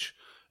all watch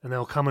and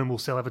they'll come and we'll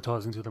sell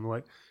advertising to them.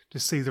 Like,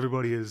 just sees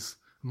everybody as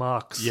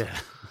marks. Yeah.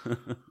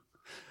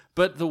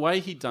 But the way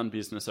he'd done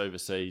business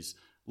overseas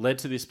led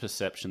to this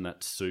perception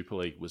that Super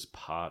League was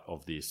part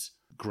of this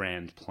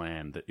grand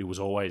plan, that it was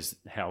always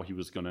how he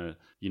was going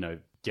to,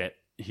 get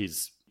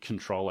his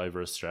control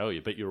over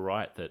Australia. But you're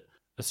right that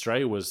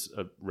Australia was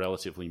a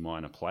relatively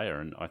minor player.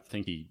 And I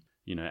think he,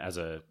 as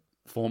a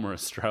former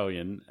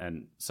Australian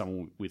and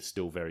someone with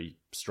still very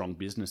strong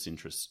business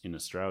interests in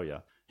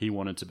Australia, he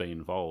wanted to be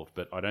involved.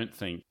 But I don't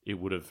think it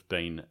would have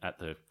been at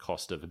the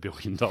cost of $1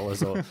 billion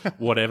or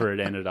whatever it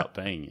ended up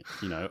being.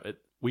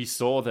 We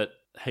saw that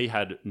he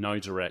had no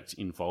direct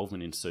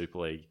involvement in Super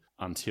League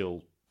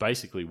until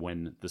basically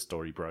when the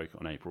story broke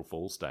on April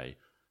Fool's Day.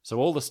 So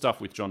all the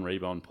stuff with John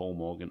Rebo and Paul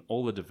Morgan,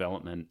 all the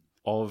development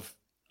of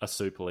a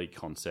Super League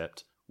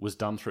concept was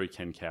done through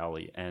Ken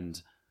Cowley,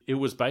 and it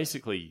was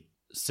basically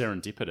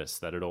serendipitous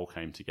that it all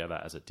came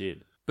together as it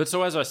did. But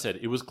so as I said,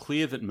 it was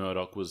clear that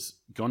Murdoch was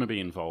going to be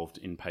involved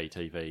in pay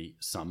TV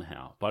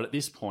somehow. But at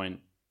this point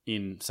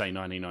in, say,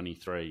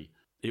 1993,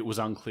 it was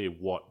unclear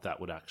what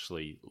that would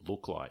actually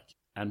look like.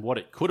 And what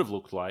it could have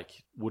looked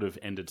like would have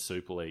ended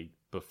Super League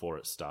before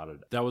it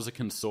started. There was a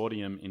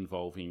consortium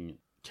involving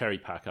Kerry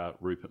Packer,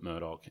 Rupert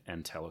Murdoch,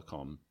 and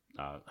Telecom,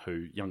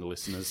 who younger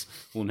listeners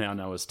will now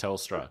know as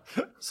Telstra.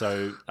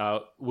 So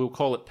we'll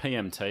call it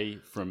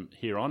PMT from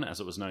here on, as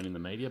it was known in the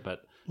media.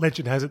 But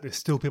legend has it there's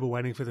still people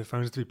waiting for their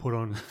phones to be put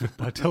on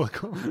by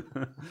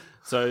Telecom.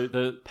 So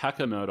the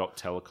Packer Murdoch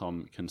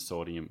Telecom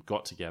consortium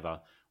got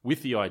together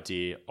with the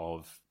idea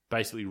of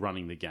basically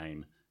running the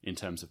game in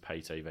terms of pay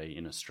TV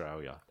in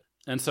Australia.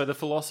 And so the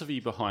philosophy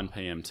behind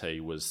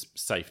PMT was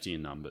safety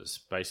in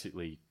numbers.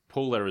 Basically,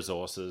 pool their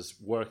resources,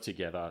 work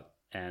together,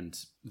 and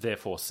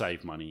therefore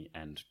save money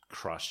and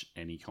crush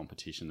any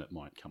competition that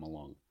might come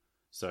along.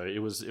 So it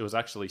was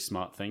actually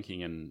smart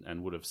thinking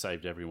and would have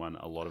saved everyone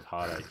a lot of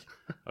heartache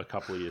a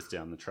couple of years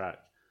down the track.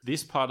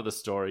 This part of the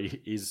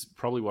story is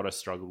probably what I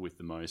struggled with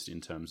the most in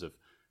terms of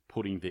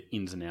putting the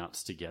ins and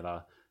outs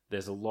together.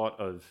 There's a lot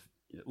of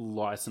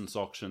license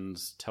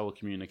auctions,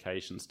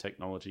 telecommunications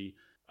technology,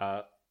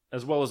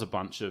 as well as a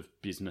bunch of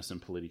business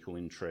and political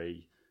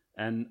intrigue.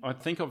 And I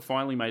think I've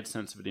finally made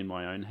sense of it in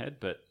my own head,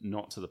 but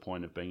not to the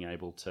point of being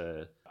able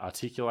to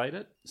articulate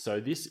it. So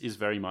this is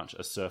very much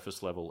a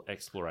surface level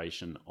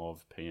exploration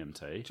of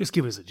PMT. Just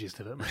give us a gist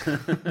of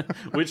it.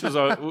 which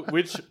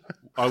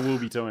I will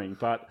be doing.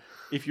 But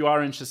if you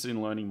are interested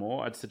in learning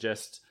more, I'd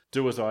suggest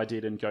do as I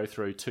did and go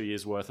through 2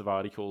 years' worth of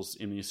articles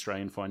in the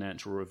Australian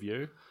Financial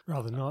Review.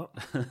 Rather not.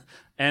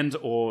 And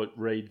or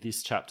read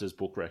this chapter's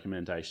book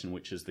recommendation,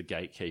 which is The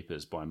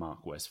Gatekeepers by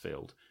Mark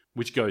Westfield,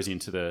 which goes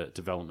into the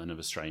development of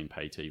Australian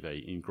pay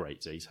TV in great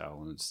detail.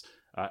 And it's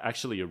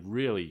actually a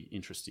really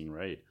interesting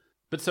read.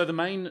 But so the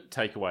main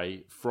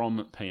takeaway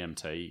from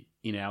PMT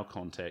in our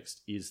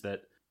context is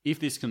that if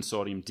this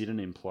consortium didn't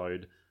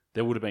implode,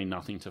 there would have been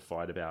nothing to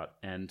fight about,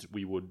 and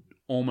we would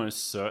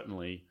almost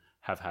certainly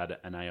have had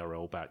an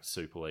ARL-backed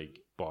Super League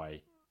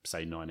by,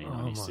 say,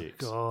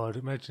 1996. Oh my God,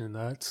 imagine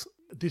that.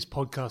 This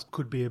podcast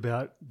could be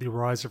about the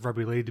rise of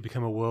rugby league to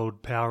become a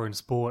world power in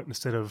sport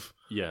instead of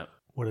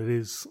what it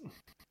is.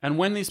 And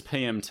when this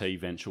PMT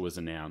venture was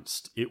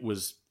announced, it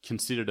was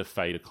considered a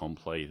fait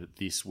accompli that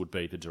this would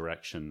be the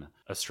direction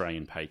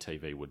Australian pay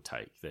TV would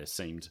take. There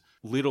seemed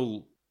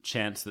little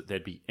chance that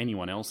there'd be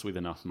anyone else with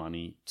enough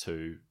money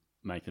to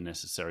make the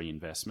necessary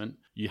investment.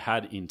 You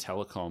had in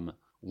telecom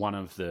one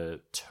of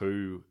the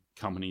 2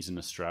 companies in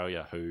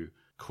Australia who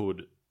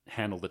could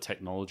handle the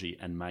technology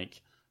and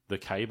make the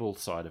cable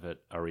side of it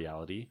a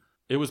reality.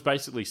 It was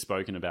basically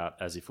spoken about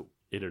as if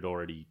it had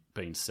already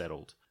been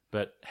settled.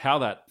 But how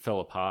that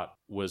fell apart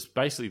was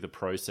basically the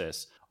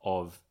process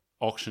of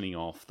auctioning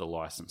off the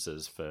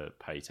licenses for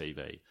pay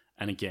TV.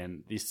 And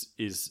again, this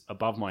is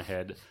above my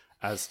head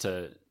as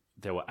to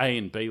there were A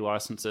and B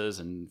licenses,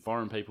 and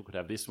foreign people could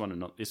have this one and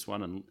not this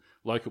one, and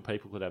local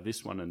people could have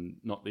this one and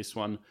not this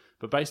one.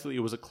 But basically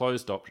it was a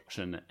closed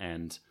auction,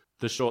 and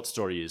the short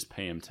story is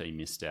PMT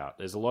missed out.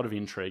 There's a lot of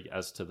intrigue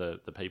as to the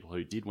people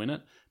who did win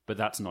it, but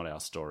that's not our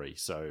story.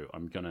 So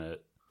I'm going to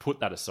put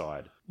that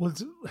aside. Well,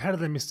 how did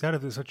they miss out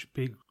if there's such a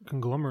big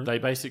conglomerate? They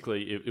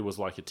basically, it was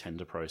like a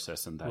tender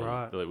process, and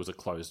it was a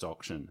closed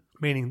auction.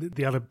 Meaning that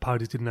the other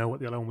parties didn't know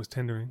what the other one was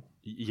tendering?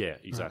 Yeah,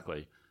 exactly.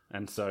 Right.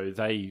 And so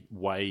they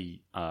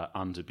way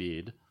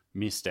underbid,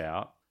 missed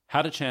out.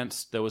 Had a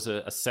chance, there was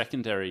a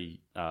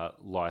secondary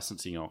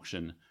licensing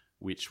auction,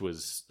 which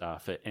was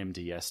for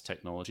MDS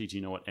technology. Do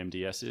you know what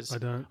MDS is? I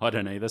don't. I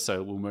don't either,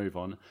 so we'll move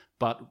on.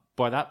 But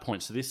by that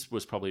point, so this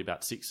was probably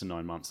about 6 to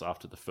 9 months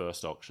after the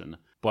first auction.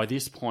 By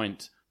this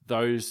point,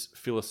 those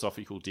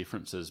philosophical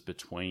differences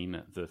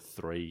between the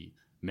 3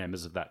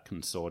 members of that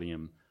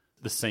consortium,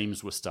 the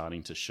seams were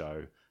starting to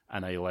show,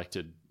 and they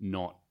elected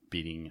not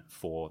bidding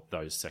for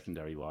those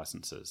secondary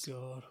licenses.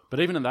 God.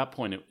 But even at that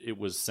point, it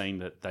was seen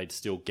that they'd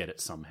still get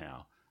it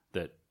somehow.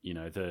 That, you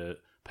know, the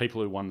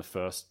people who won the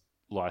first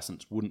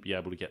license wouldn't be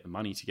able to get the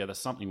money together.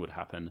 Something would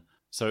happen.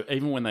 So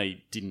even when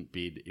they didn't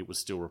bid, it was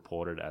still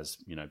reported as,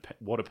 you know,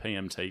 what are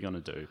PMT going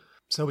to do?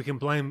 So we can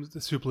blame the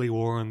Super League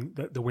war on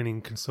the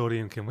winning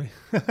consortium, can we?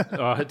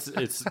 No,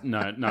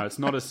 it's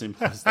not as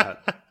simple as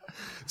that.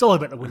 It's all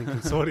about the winning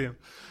consortium.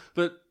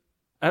 But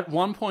at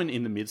one point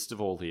in the midst of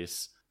all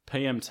this,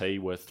 PMT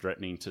were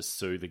threatening to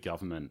sue the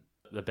government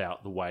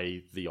about the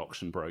way the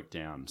auction broke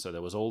down. So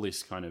there was all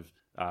this kind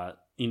of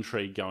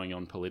intrigue going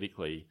on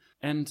politically.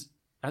 And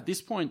at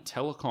this point,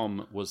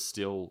 Telecom was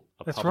still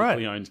a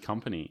publicly owned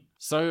company.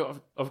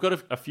 So I've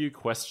got a few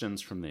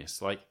questions from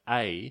this. Like,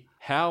 A,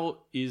 how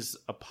is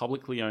a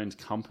publicly owned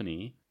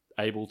company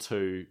able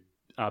to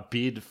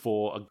bid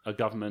for a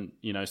government,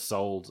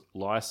 sold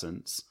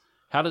license?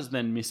 How does it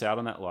then miss out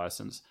on that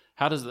license?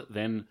 How does it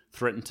then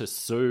threaten to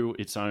sue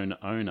its own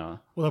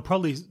owner? Well, they're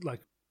probably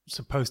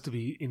supposed to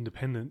be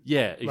independent.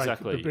 Yeah,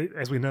 exactly. But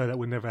as we know, that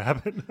would never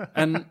happen.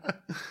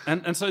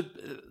 and so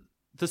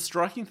the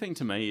striking thing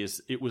to me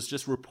is it was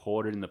just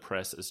reported in the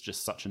press as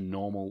just such a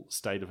normal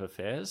state of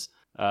affairs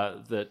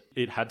that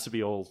it had to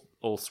be all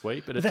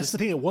sweet. But that's the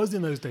thing. It was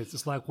in those days.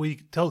 It's like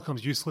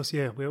telecom's useless.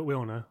 Yeah, we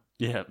all know.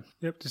 Yeah.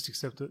 Yep. Just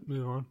accept it.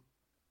 Move on.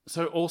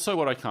 So also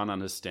what I can't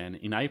understand,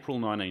 in April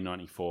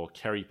 1994,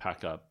 Kerry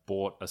Packer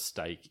bought a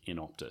stake in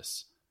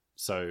Optus.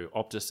 So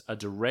Optus, a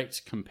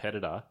direct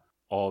competitor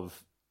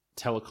of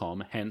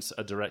Telecom, hence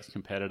a direct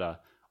competitor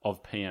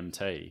of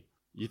PMT.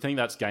 You think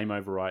that's game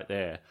over right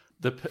there.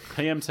 The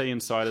PMT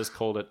insiders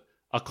called it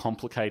a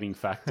complicating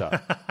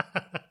factor.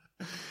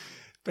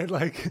 But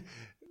I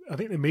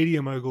think the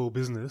media mogul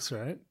business,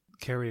 right?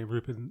 Kerry and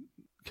Rupert,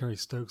 Kerry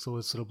Stokes, all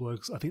those sort of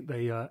blokes, I think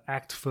they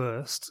act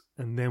first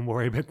and then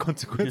worry about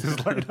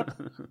consequences later.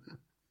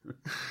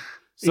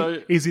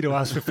 So easy to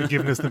ask for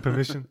forgiveness than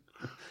permission.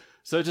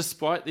 So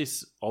despite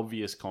this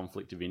obvious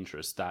conflict of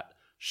interest that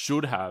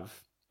should have,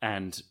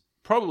 and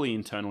probably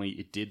internally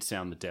it did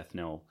sound the death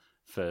knell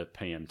for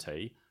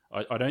PMT,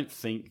 I don't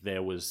think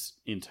there was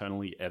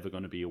internally ever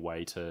going to be a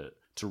way to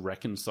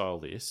reconcile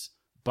this.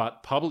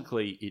 But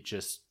publicly it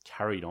just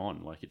carried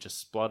on. It just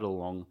spluttered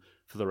along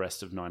for the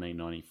rest of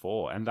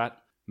 1994. And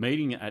that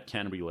meeting at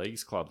Canterbury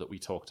Leagues Club that we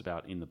talked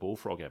about in the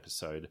Bullfrog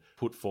episode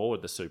put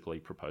forward the Super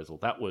League proposal.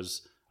 That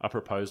was a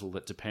proposal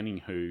that, depending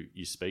who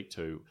you speak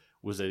to,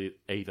 was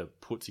either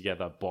put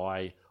together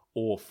by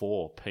or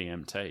for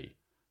PMT.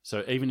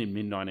 So even in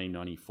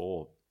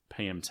mid-1994,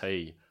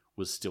 PMT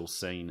was still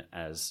seen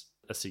as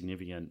a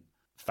significant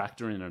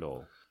factor in it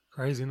all.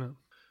 Crazy, isn't it?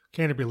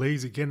 Canterbury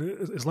Leagues, again,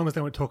 as long as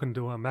they weren't talking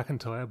to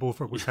McIntyre,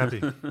 Bullfrog was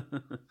happy.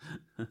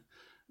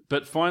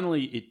 But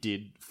finally, it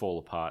did fall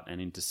apart, and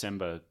in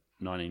December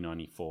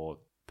 1994,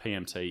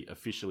 PMT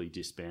officially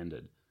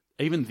disbanded.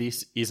 Even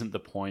this isn't the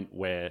point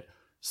where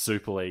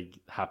Super League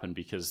happened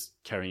because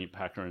Kerry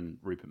Packer and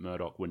Rupert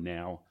Murdoch were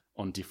now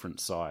on different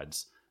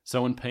sides.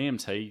 So when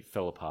PMT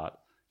fell apart,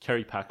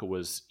 Kerry Packer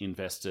was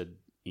invested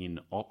in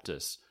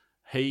Optus.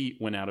 He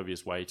went out of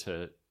his way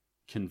to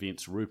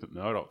convince Rupert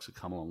Murdoch to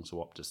come along to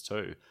Optus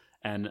too.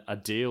 And a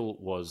deal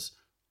was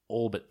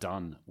all but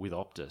done with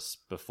Optus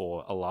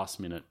before a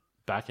last-minute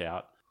back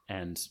out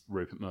and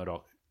Rupert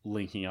Murdoch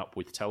linking up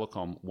with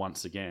Telecom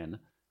once again,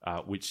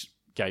 which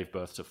gave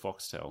birth to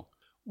Foxtel.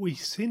 We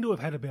seem to have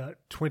had about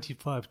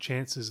 25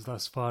 chances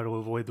thus far to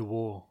avoid the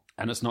war.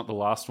 And it's not the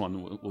last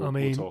one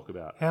we'll talk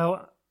about.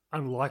 How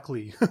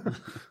unlikely.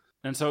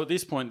 And so at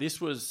this point, this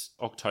was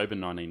October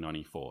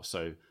 1994.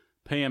 So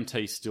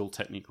PMT still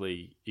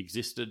technically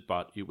existed,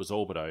 but it was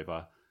all but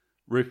over.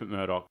 Rupert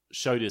Murdoch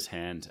showed his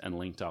hand and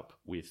linked up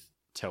with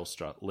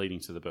Telstra,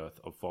 leading to the birth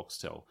of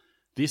Foxtel.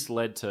 This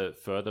led to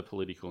further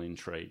political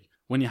intrigue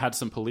when you had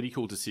some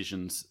political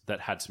decisions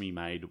that had to be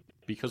made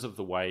because of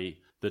the way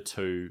the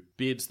two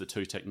bids, the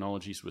two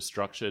technologies were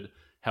structured.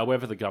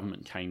 However the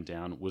government came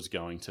down was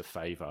going to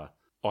favour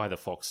either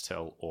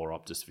Foxtel or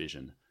Optus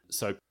Vision.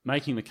 So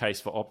making the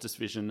case for Optus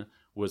Vision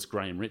was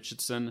Graham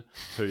Richardson,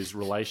 whose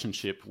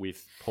relationship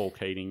with Paul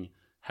Keating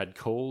had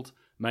cooled.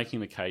 Making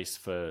the case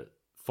for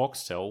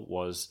Foxtel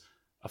was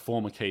a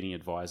former Keating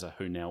advisor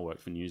who now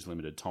worked for News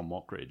Limited, Tom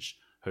Mockridge,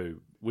 who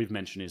we've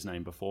mentioned his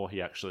name before.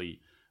 He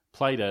actually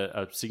played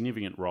a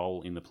significant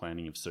role in the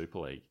planning of Super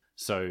League.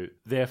 So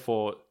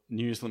therefore,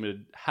 News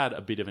Limited had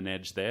a bit of an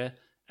edge there,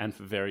 and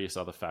for various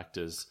other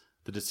factors,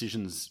 the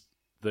decisions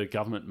the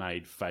government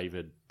made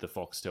favoured the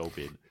Foxtel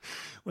bid.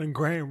 When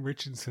Graham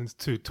Richardson's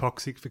too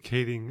toxic for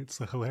Keating, it's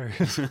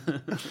hilarious.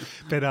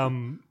 But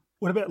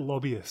what about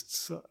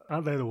lobbyists?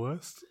 Aren't they the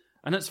worst?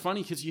 And it's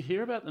funny because you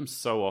hear about them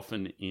so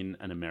often in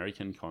an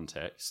American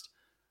context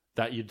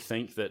that you'd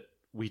think that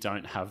we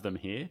don't have them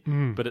here.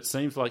 But it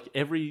seems like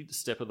every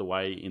step of the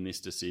way in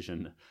this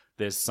decision,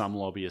 there's some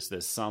lobbyist,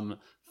 there's some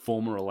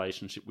former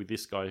relationship with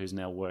this guy who's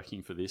now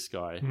working for this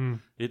guy.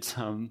 It's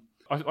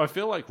I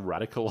feel like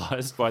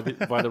radicalized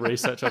by the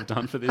research I've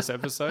done for this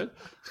episode.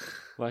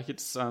 Like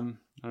it's I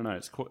don't know,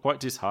 it's quite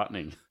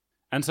disheartening.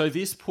 And so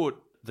this put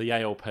the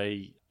ALP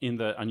in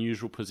the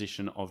unusual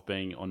position of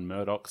being on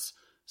Murdoch's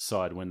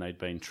side when they'd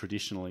been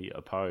traditionally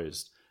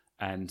opposed.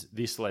 And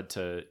this led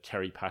to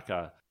Kerry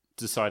Packer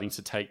deciding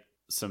to take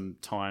some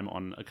time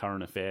on A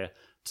Current Affair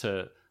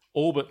to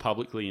all but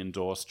publicly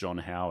endorse John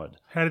Howard.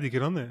 How did he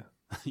get on there?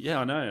 Yeah,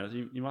 I know.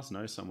 You must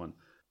know someone.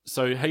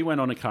 So he went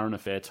on A Current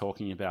Affair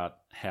talking about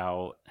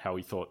how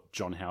he thought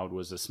John Howard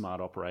was a smart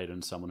operator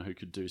and someone who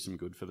could do some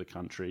good for the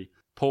country.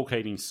 Paul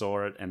Keating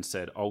saw it and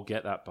said, "I'll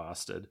get that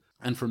bastard."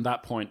 And from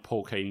that point,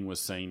 Paul Keating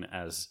was seen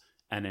as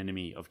an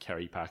enemy of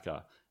Kerry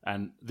Packer.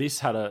 And this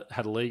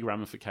had league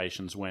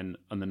ramifications when,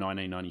 in the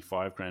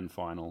 1995 grand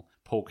final,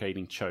 Paul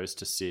Keating chose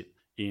to sit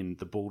in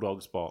the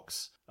Bulldogs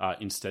box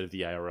instead of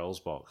the ARL's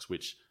box,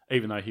 which,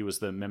 even though he was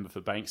the member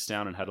for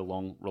Bankstown and had a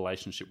long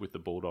relationship with the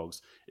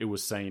Bulldogs, it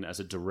was seen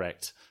as a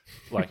direct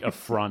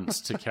affront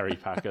to Kerry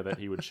Packer that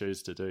he would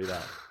choose to do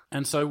that.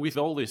 And so with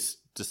all this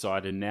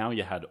decided, now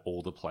you had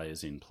all the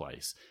players in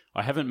place.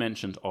 I haven't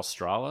mentioned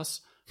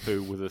Australis,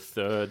 who were the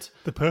third...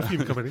 The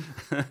perfume company?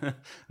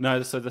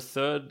 No, so the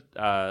third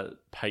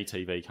pay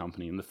TV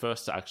company, and the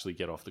first to actually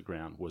get off the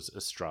ground, was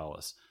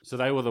Australis. So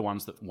they were the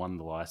ones that won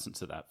the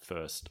license at that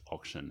first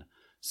auction.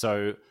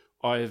 So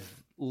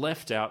I've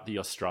left out the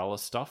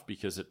Australis stuff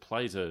because it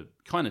plays a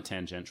kind of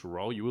tangential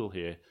role. You will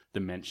hear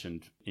them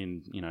mentioned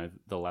in,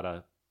 the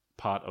latter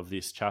part of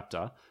this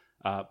chapter.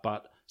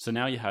 But so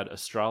now you had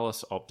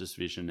Australis, Optus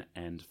Vision,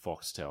 and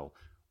Foxtel,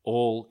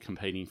 all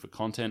competing for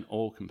content,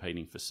 all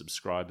competing for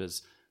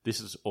subscribers. This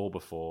is all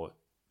before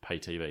pay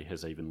TV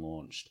has even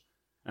launched.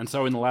 And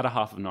so in the latter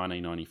half of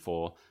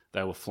 1994,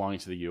 they were flying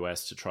to the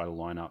US to try to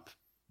line up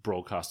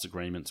broadcast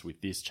agreements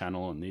with this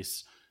channel and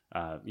this,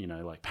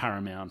 like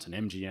Paramount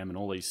and MGM and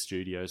all these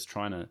studios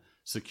trying to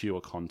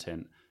secure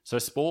content. So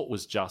sport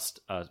was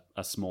just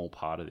a small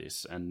part of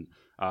this. And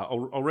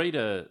I'll read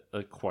a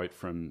quote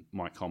from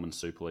Mike Coleman's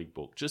Super League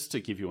book just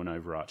to give you an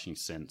overarching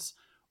sense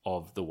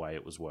of the way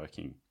it was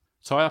working.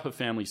 Tie up a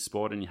family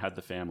sport and you had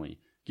the family.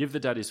 Give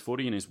the dad his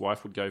footy and his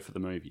wife would go for the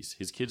movies,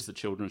 his kids the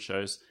children's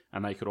shows,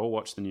 and they could all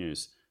watch the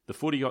news. The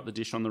footy got the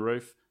dish on the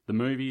roof, the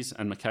movies,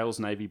 and McHale's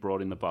Navy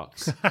brought in the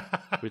bucks.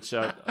 Which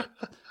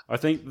I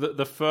think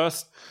the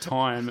first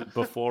time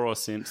before or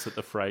since that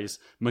the phrase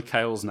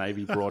McHale's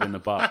Navy brought in the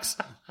bucks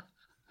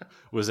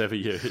was ever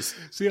used.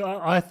 See,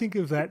 I think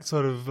of that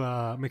sort of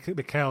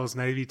McHale's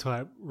Navy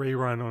type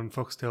rerun on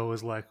Foxtel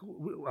as like,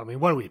 I mean,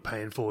 what are we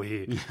paying for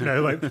here?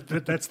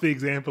 That's the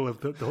example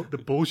of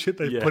the bullshit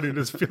they put in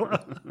as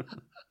filler.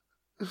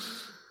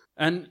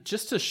 And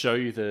just to show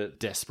you the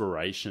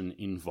desperation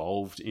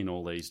involved in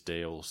all these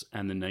deals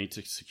and the need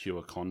to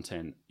secure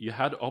content, you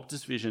had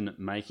Optus Vision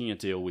making a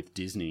deal with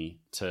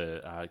Disney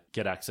to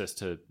get access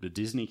to the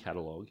Disney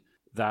catalogue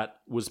that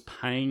was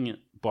paying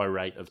by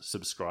rate of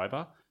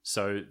subscriber.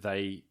 So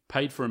they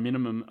paid for a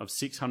minimum of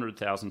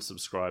 600,000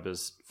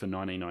 subscribers for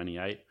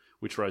 1998,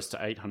 which rose to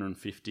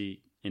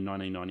 850 in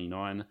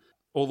 1999,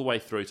 all the way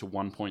through to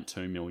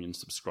 1.2 million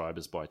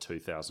subscribers by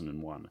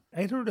 2001.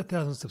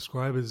 800,000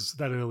 subscribers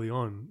that early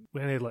on.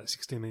 We only had like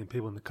 16 million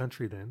people in the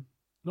country then.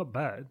 Not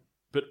bad.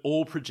 But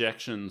all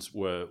projections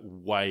were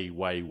way,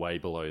 way, way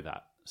below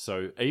that.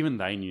 So even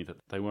they knew that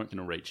they weren't going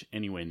to reach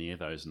anywhere near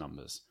those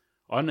numbers.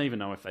 I don't even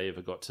know if they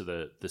ever got to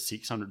the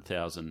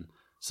 600,000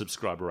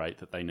 subscriber rate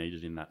that they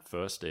needed in that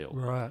first deal.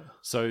 Right.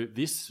 So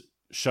this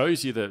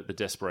shows you the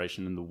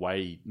desperation and the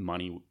way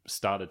money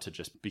started to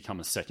just become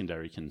a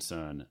secondary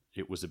concern.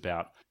 It was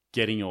about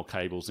getting your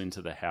cables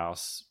into the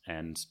house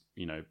and,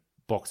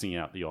 boxing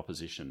out the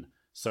opposition.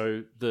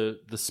 So the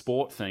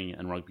sport thing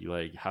and rugby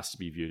league has to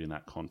be viewed in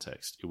that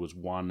context. It was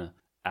one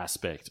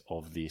aspect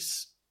of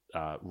this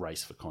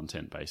race for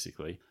content,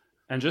 basically.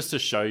 And just to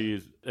show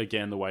you,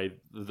 again, the way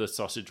the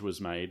sausage was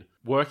made,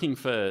 working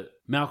for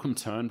Malcolm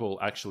Turnbull,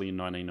 actually in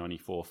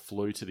 1994,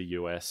 flew to the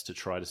US to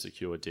try to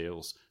secure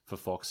deals for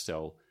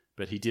Foxtel,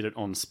 but he did it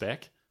on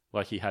spec.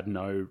 Like, he had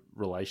no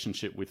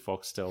relationship with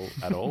Foxtel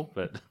at all.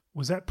 But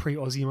was that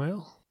pre-Aussie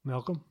Mail,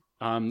 Malcolm?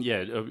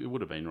 Yeah, it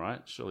would have been,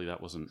 right? Surely that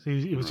wasn't... So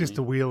it was just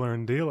a wheeler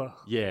and dealer.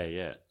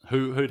 Yeah.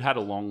 Who'd had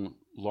a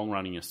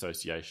long-running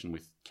association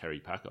with Kerry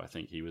Packer. I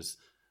think he was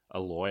a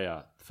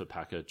lawyer for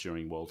Packer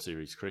during World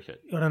Series cricket.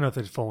 I don't know if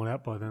they'd fallen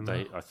out by then.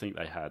 I think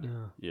they had,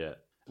 yeah.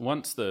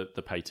 Once the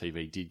pay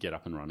TV did get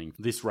up and running,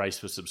 this race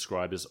for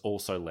subscribers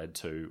also led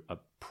to a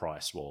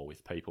price war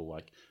with people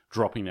like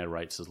dropping their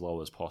rates as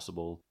low as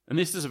possible. And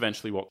this is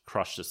eventually what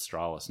crushed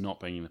Australis, not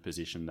being in the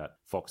position that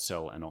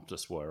Foxtel and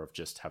Optus were of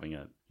just having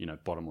a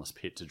bottomless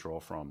pit to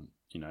draw from.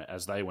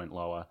 As they went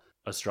lower,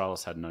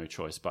 Australis had no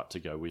choice but to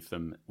go with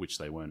them, which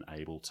they weren't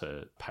able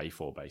to pay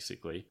for,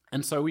 basically.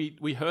 And so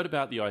we heard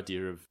about the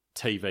idea of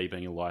TV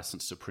being a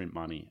license to print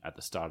money at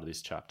the start of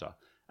this chapter.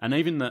 And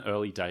even in the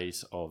early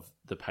days of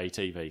the pay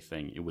TV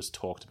thing, it was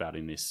talked about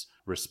in this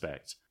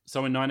respect.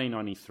 So in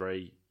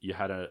 1993, you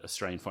had an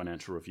Australian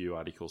Financial Review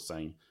article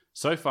saying,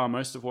 "So far,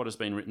 most of what has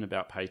been written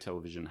about pay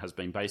television has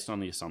been based on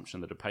the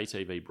assumption that a pay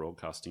TV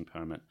broadcasting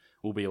permit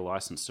will be a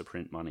license to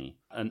print money."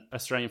 An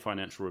Australian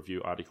Financial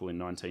Review article in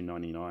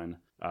 1999,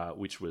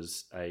 which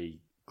was a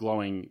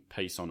glowing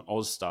piece on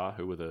Ozstar,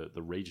 who were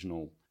the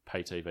regional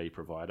pay TV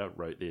provider,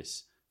 wrote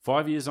this: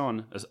 5 years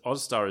on, as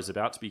Ozstar is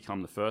about to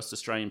become the first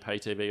Australian pay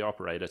TV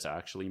operator to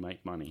actually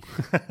make money.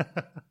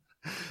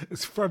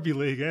 It's rugby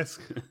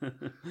league-esque.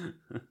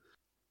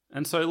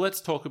 And so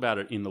let's talk about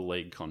it in the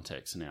league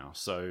context now.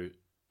 So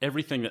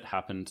everything that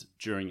happened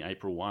during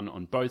April 1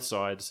 on both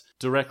sides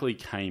directly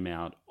came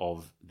out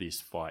of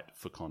this fight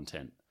for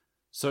content.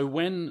 So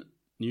when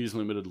News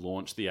Limited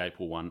launched the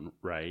April 1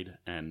 raid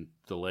and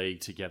the league,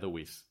 together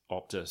with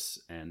Optus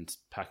and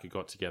Packer,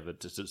 got together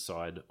to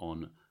decide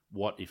on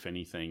what, if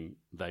anything,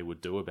 they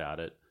would do about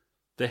it,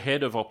 the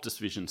head of Optus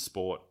Vision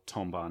Sport,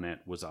 Tom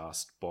Barnett, was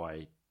asked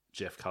by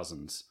Jeff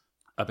Cousins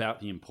about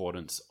the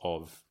importance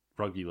of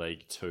rugby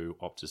league to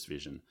Optus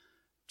Vision.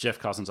 Jeff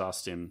Cousins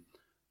asked him,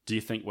 "Do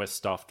you think we're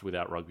stuffed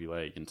without rugby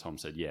league?" And Tom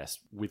said, "Yes,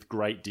 with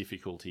great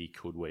difficulty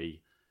could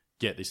we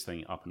get this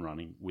thing up and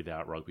running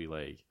without rugby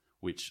league,"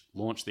 which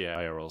launched the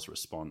ARL's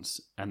response,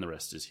 and the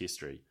rest is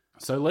history.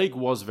 So league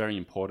was very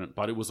important,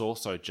 but it was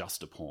also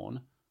just a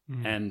pawn.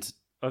 And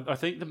I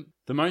think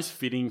the most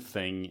fitting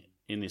thing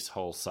in this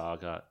whole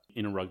saga,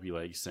 in a rugby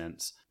league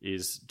sense,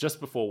 is just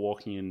before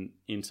walking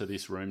into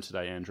this room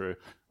today, Andrew,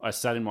 I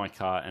sat in my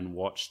car and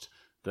watched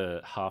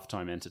the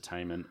halftime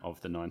entertainment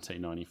of the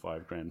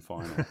 1995 Grand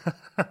Final,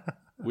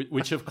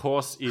 which of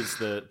course is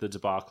the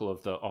debacle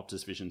of the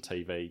Optus Vision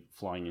TV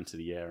flying into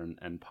the air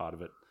and part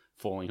of it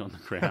falling on the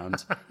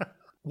ground.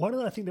 Why did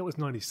I think that was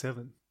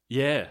 97?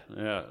 Yeah.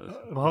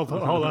 My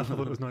whole life I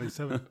thought it was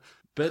 97.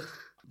 But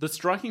the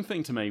striking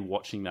thing to me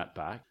watching that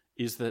back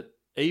is that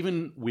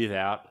even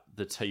without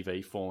the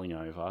TV falling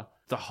over,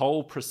 the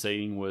whole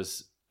proceeding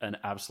was an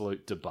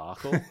absolute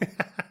debacle.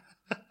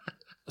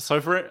 So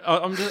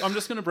I'm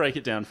just going to break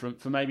it down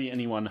for maybe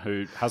anyone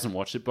who hasn't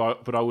watched it,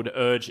 but I would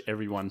urge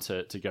everyone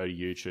to go to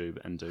YouTube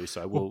and do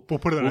so. We'll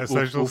put it on our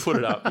socials. We'll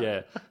put it up,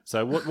 yeah.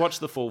 So watch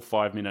the full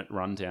 5-minute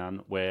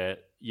rundown where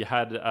you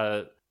had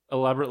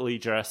elaborately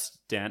dressed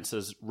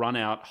dancers run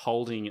out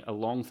holding a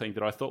long thing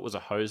that I thought was a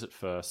hose at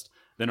first.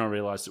 Then I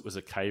realised it was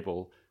a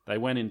cable. They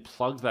went in,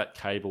 plugged that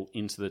cable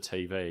into the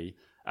TV,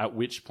 at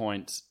which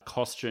point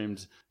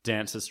costumed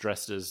dancers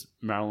dressed as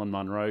Marilyn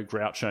Monroe,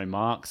 Groucho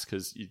Marx,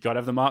 because you've got to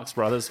have the Marx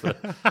Brothers for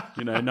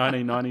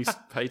 1990s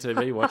pay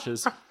TV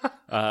watchers,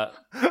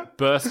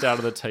 burst out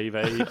of the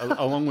TV,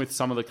 along with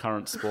some of the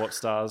current sports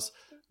stars,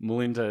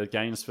 Melinda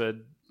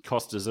Gainsford,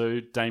 Costa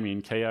Zoo,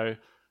 Damien Keogh,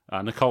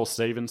 Nicole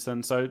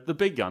Stevenson. So the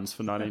big guns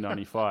for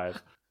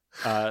 1995.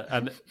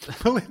 And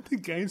Melinda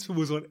Gainsford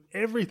was on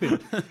everything.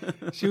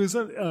 She was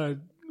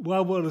on...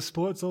 Wild World of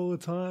Sports all the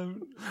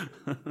time.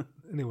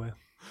 Anyway,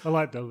 I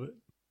liked it.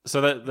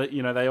 So that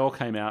they all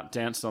came out,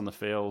 danced on the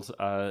field,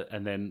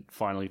 and then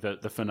finally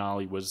the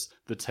finale was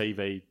the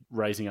TV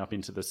raising up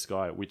into the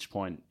sky, at which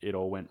point it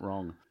all went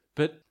wrong.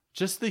 But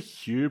just the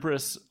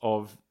hubris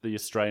of the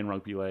Australian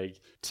Rugby League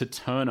to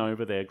turn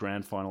over their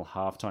grand final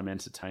halftime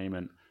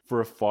entertainment for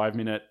a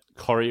 5-minute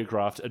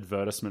choreographed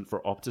advertisement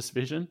for Optus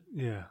Vision.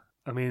 Yeah.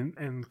 I mean,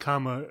 and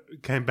karma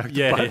came back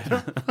to bite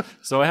them.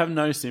 So I have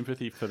no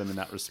sympathy for them in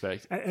that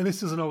respect. And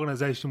this is an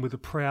organisation with a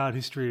proud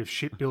history of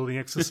shipbuilding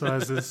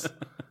exercises.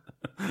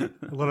 A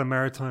lot of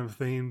maritime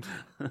themed.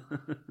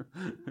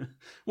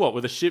 What,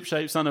 were the ship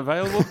shapes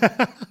unavailable?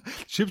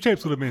 Ship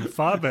shapes would have been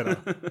far better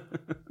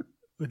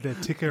with their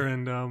ticker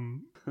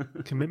and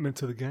commitment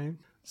to the game.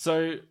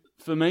 So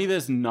for me,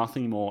 there's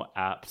nothing more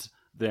apt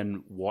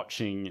than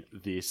watching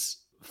this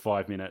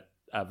 5-minute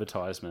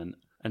advertisement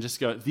and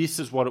just go, this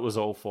is what it was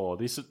all for.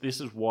 This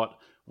is what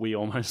we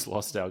almost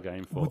lost our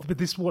game for. But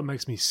this is what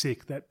makes me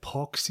sick, that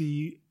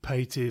poxy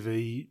pay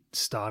TV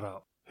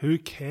startup. Who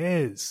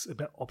cares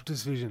about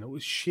Optus Vision? It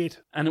was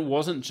shit. And it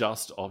wasn't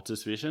just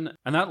Optus Vision.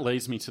 And that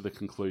leads me to the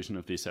conclusion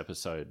of this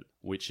episode,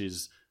 which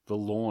is the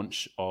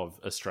launch of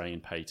Australian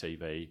pay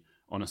TV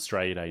on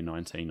Australia Day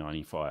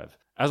 1995.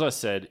 As I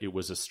said, it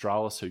was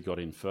Australis who got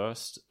in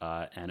first,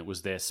 and it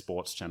was their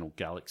sports channel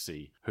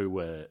Galaxy who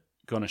were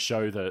going to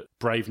show the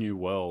brave new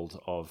world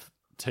of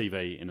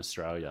TV in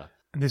Australia.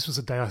 And this was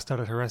the day I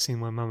started harassing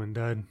my mum and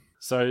dad.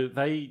 So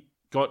they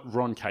got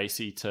Ron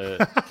Casey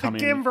to come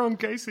in. Again, Ron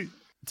Casey.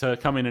 To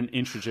come in and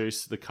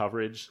introduce the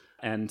coverage,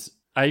 and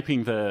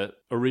aping the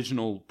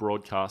original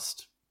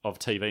broadcast of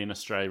TV in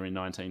Australia in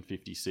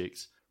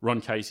 1956,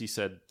 Ron Casey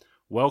said,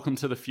 "Welcome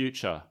to the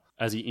future,"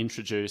 as he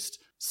introduced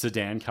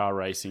sedan car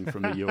racing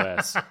from the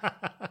US.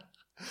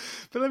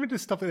 But let me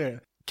just stop it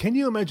there. Can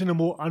you imagine a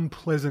more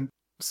unpleasant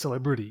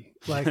celebrity?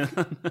 Like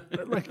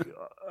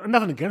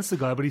nothing against the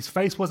guy, but his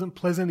face wasn't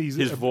pleasant. His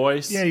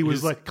voice. Yeah, he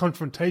was like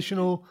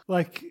confrontational.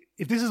 Like,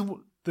 if this is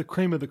the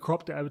cream of the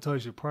crop to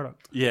advertise your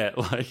product. Yeah,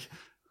 like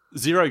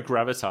zero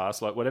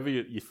gravitas, like whatever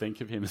you think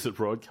of him as a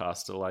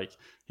broadcaster, like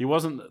he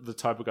wasn't the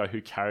type of guy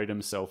who carried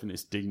himself in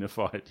this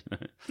dignified,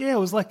 Yeah, it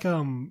was like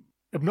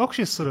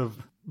obnoxious sort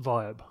of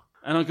vibe.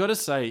 And I got to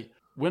say,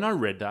 when I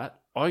read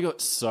that, I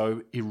got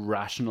so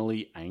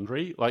irrationally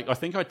angry. Like, I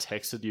think I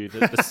texted you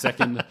that the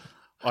second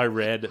I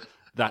read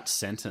that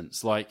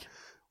sentence, like,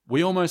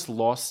 we almost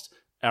lost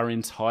our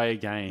entire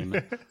game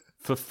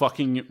for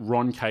fucking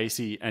Ron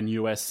Casey and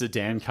US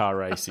sedan car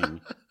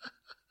racing.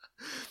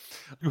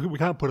 We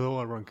can't put it all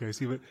on Ron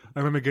Casey, but I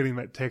remember getting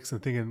that text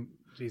and thinking,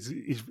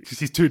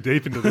 he's too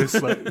deep into this.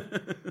 Like,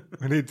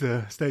 we need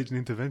to stage an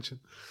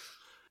intervention.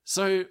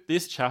 So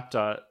this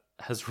chapter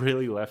has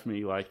really left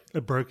me like...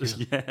 It broke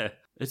you. Yeah.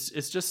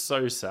 It's just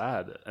so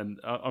sad. And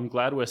I'm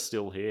glad we're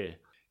still here.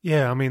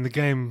 Yeah, I mean, the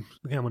game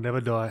will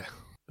never die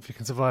if you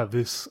can survive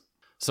this.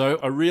 So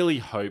I really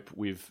hope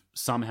we've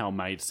somehow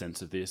made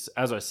sense of this.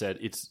 As I said,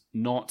 it's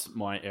not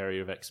my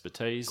area of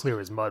expertise. Clear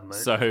as mud, mate.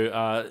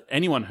 So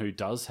anyone who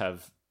does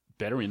have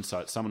better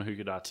insight, someone who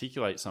could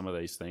articulate some of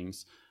these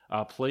things,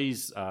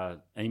 please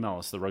email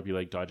us,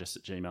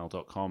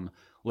 therugbyleaguedigest@gmail.com.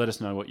 Let us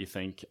know what you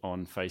think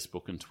on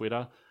Facebook and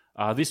Twitter.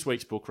 This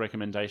week's book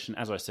recommendation,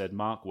 as I said,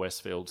 Mark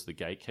Westfield's The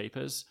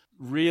Gatekeepers.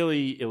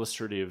 Really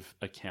illustrative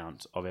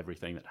account of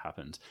everything that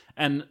happened.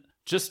 And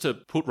just to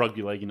put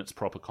rugby league in its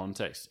proper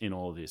context in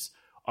all of this,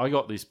 I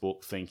got this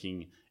book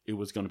thinking it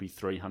was going to be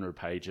 300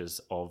 pages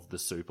of the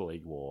Super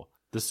League War.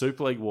 The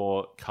Super League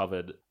War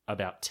covered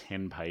about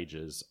 10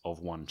 pages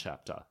of one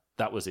chapter.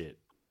 That was it.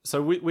 So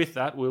with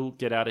that, we'll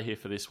get out of here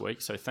for this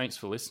week. So thanks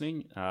for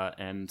listening.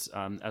 And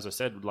as I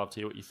said, we'd love to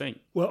hear what you think.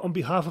 Well, on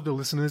behalf of the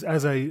listeners,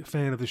 as a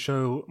fan of the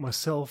show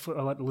myself,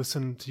 I like to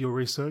listen to your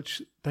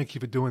research. Thank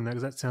you for doing that,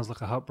 because that sounds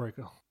like a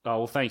heartbreaker. Oh,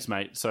 well, thanks,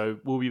 mate. So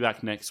we'll be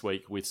back next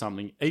week with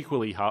something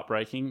equally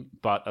heartbreaking,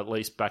 but at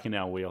least back in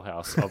our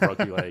wheelhouse of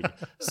rugby league.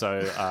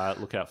 So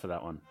look out for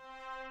that one.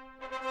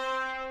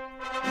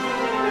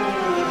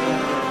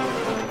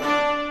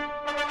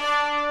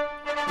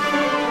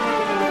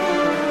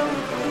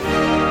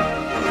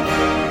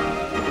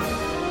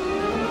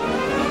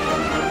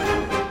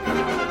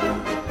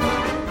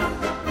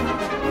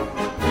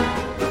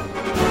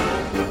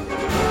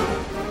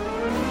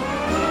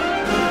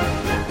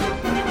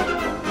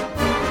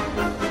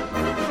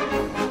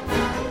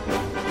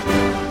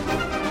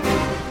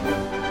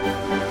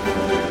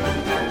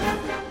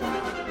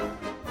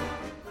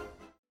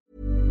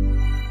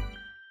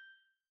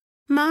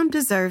 Mom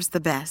deserves the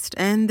best,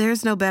 and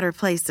there's no better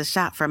place to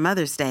shop for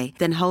Mother's Day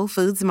than Whole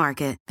Foods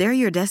Market. They're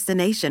your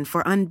destination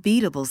for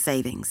unbeatable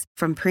savings,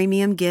 from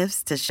premium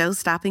gifts to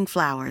show-stopping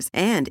flowers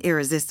and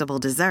irresistible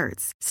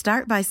desserts.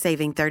 Start by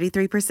saving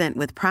 33%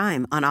 with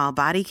Prime on all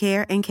body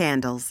care and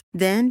candles.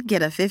 Then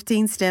get a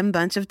 15-stem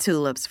bunch of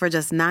tulips for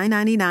just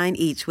 $9.99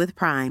 each with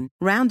Prime.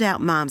 Round out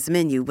Mom's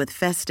menu with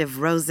festive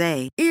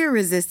rosé,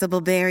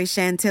 irresistible berry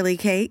chantilly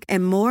cake,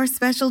 and more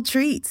special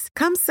treats.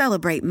 Come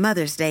celebrate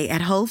Mother's Day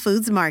at Whole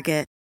Foods Market.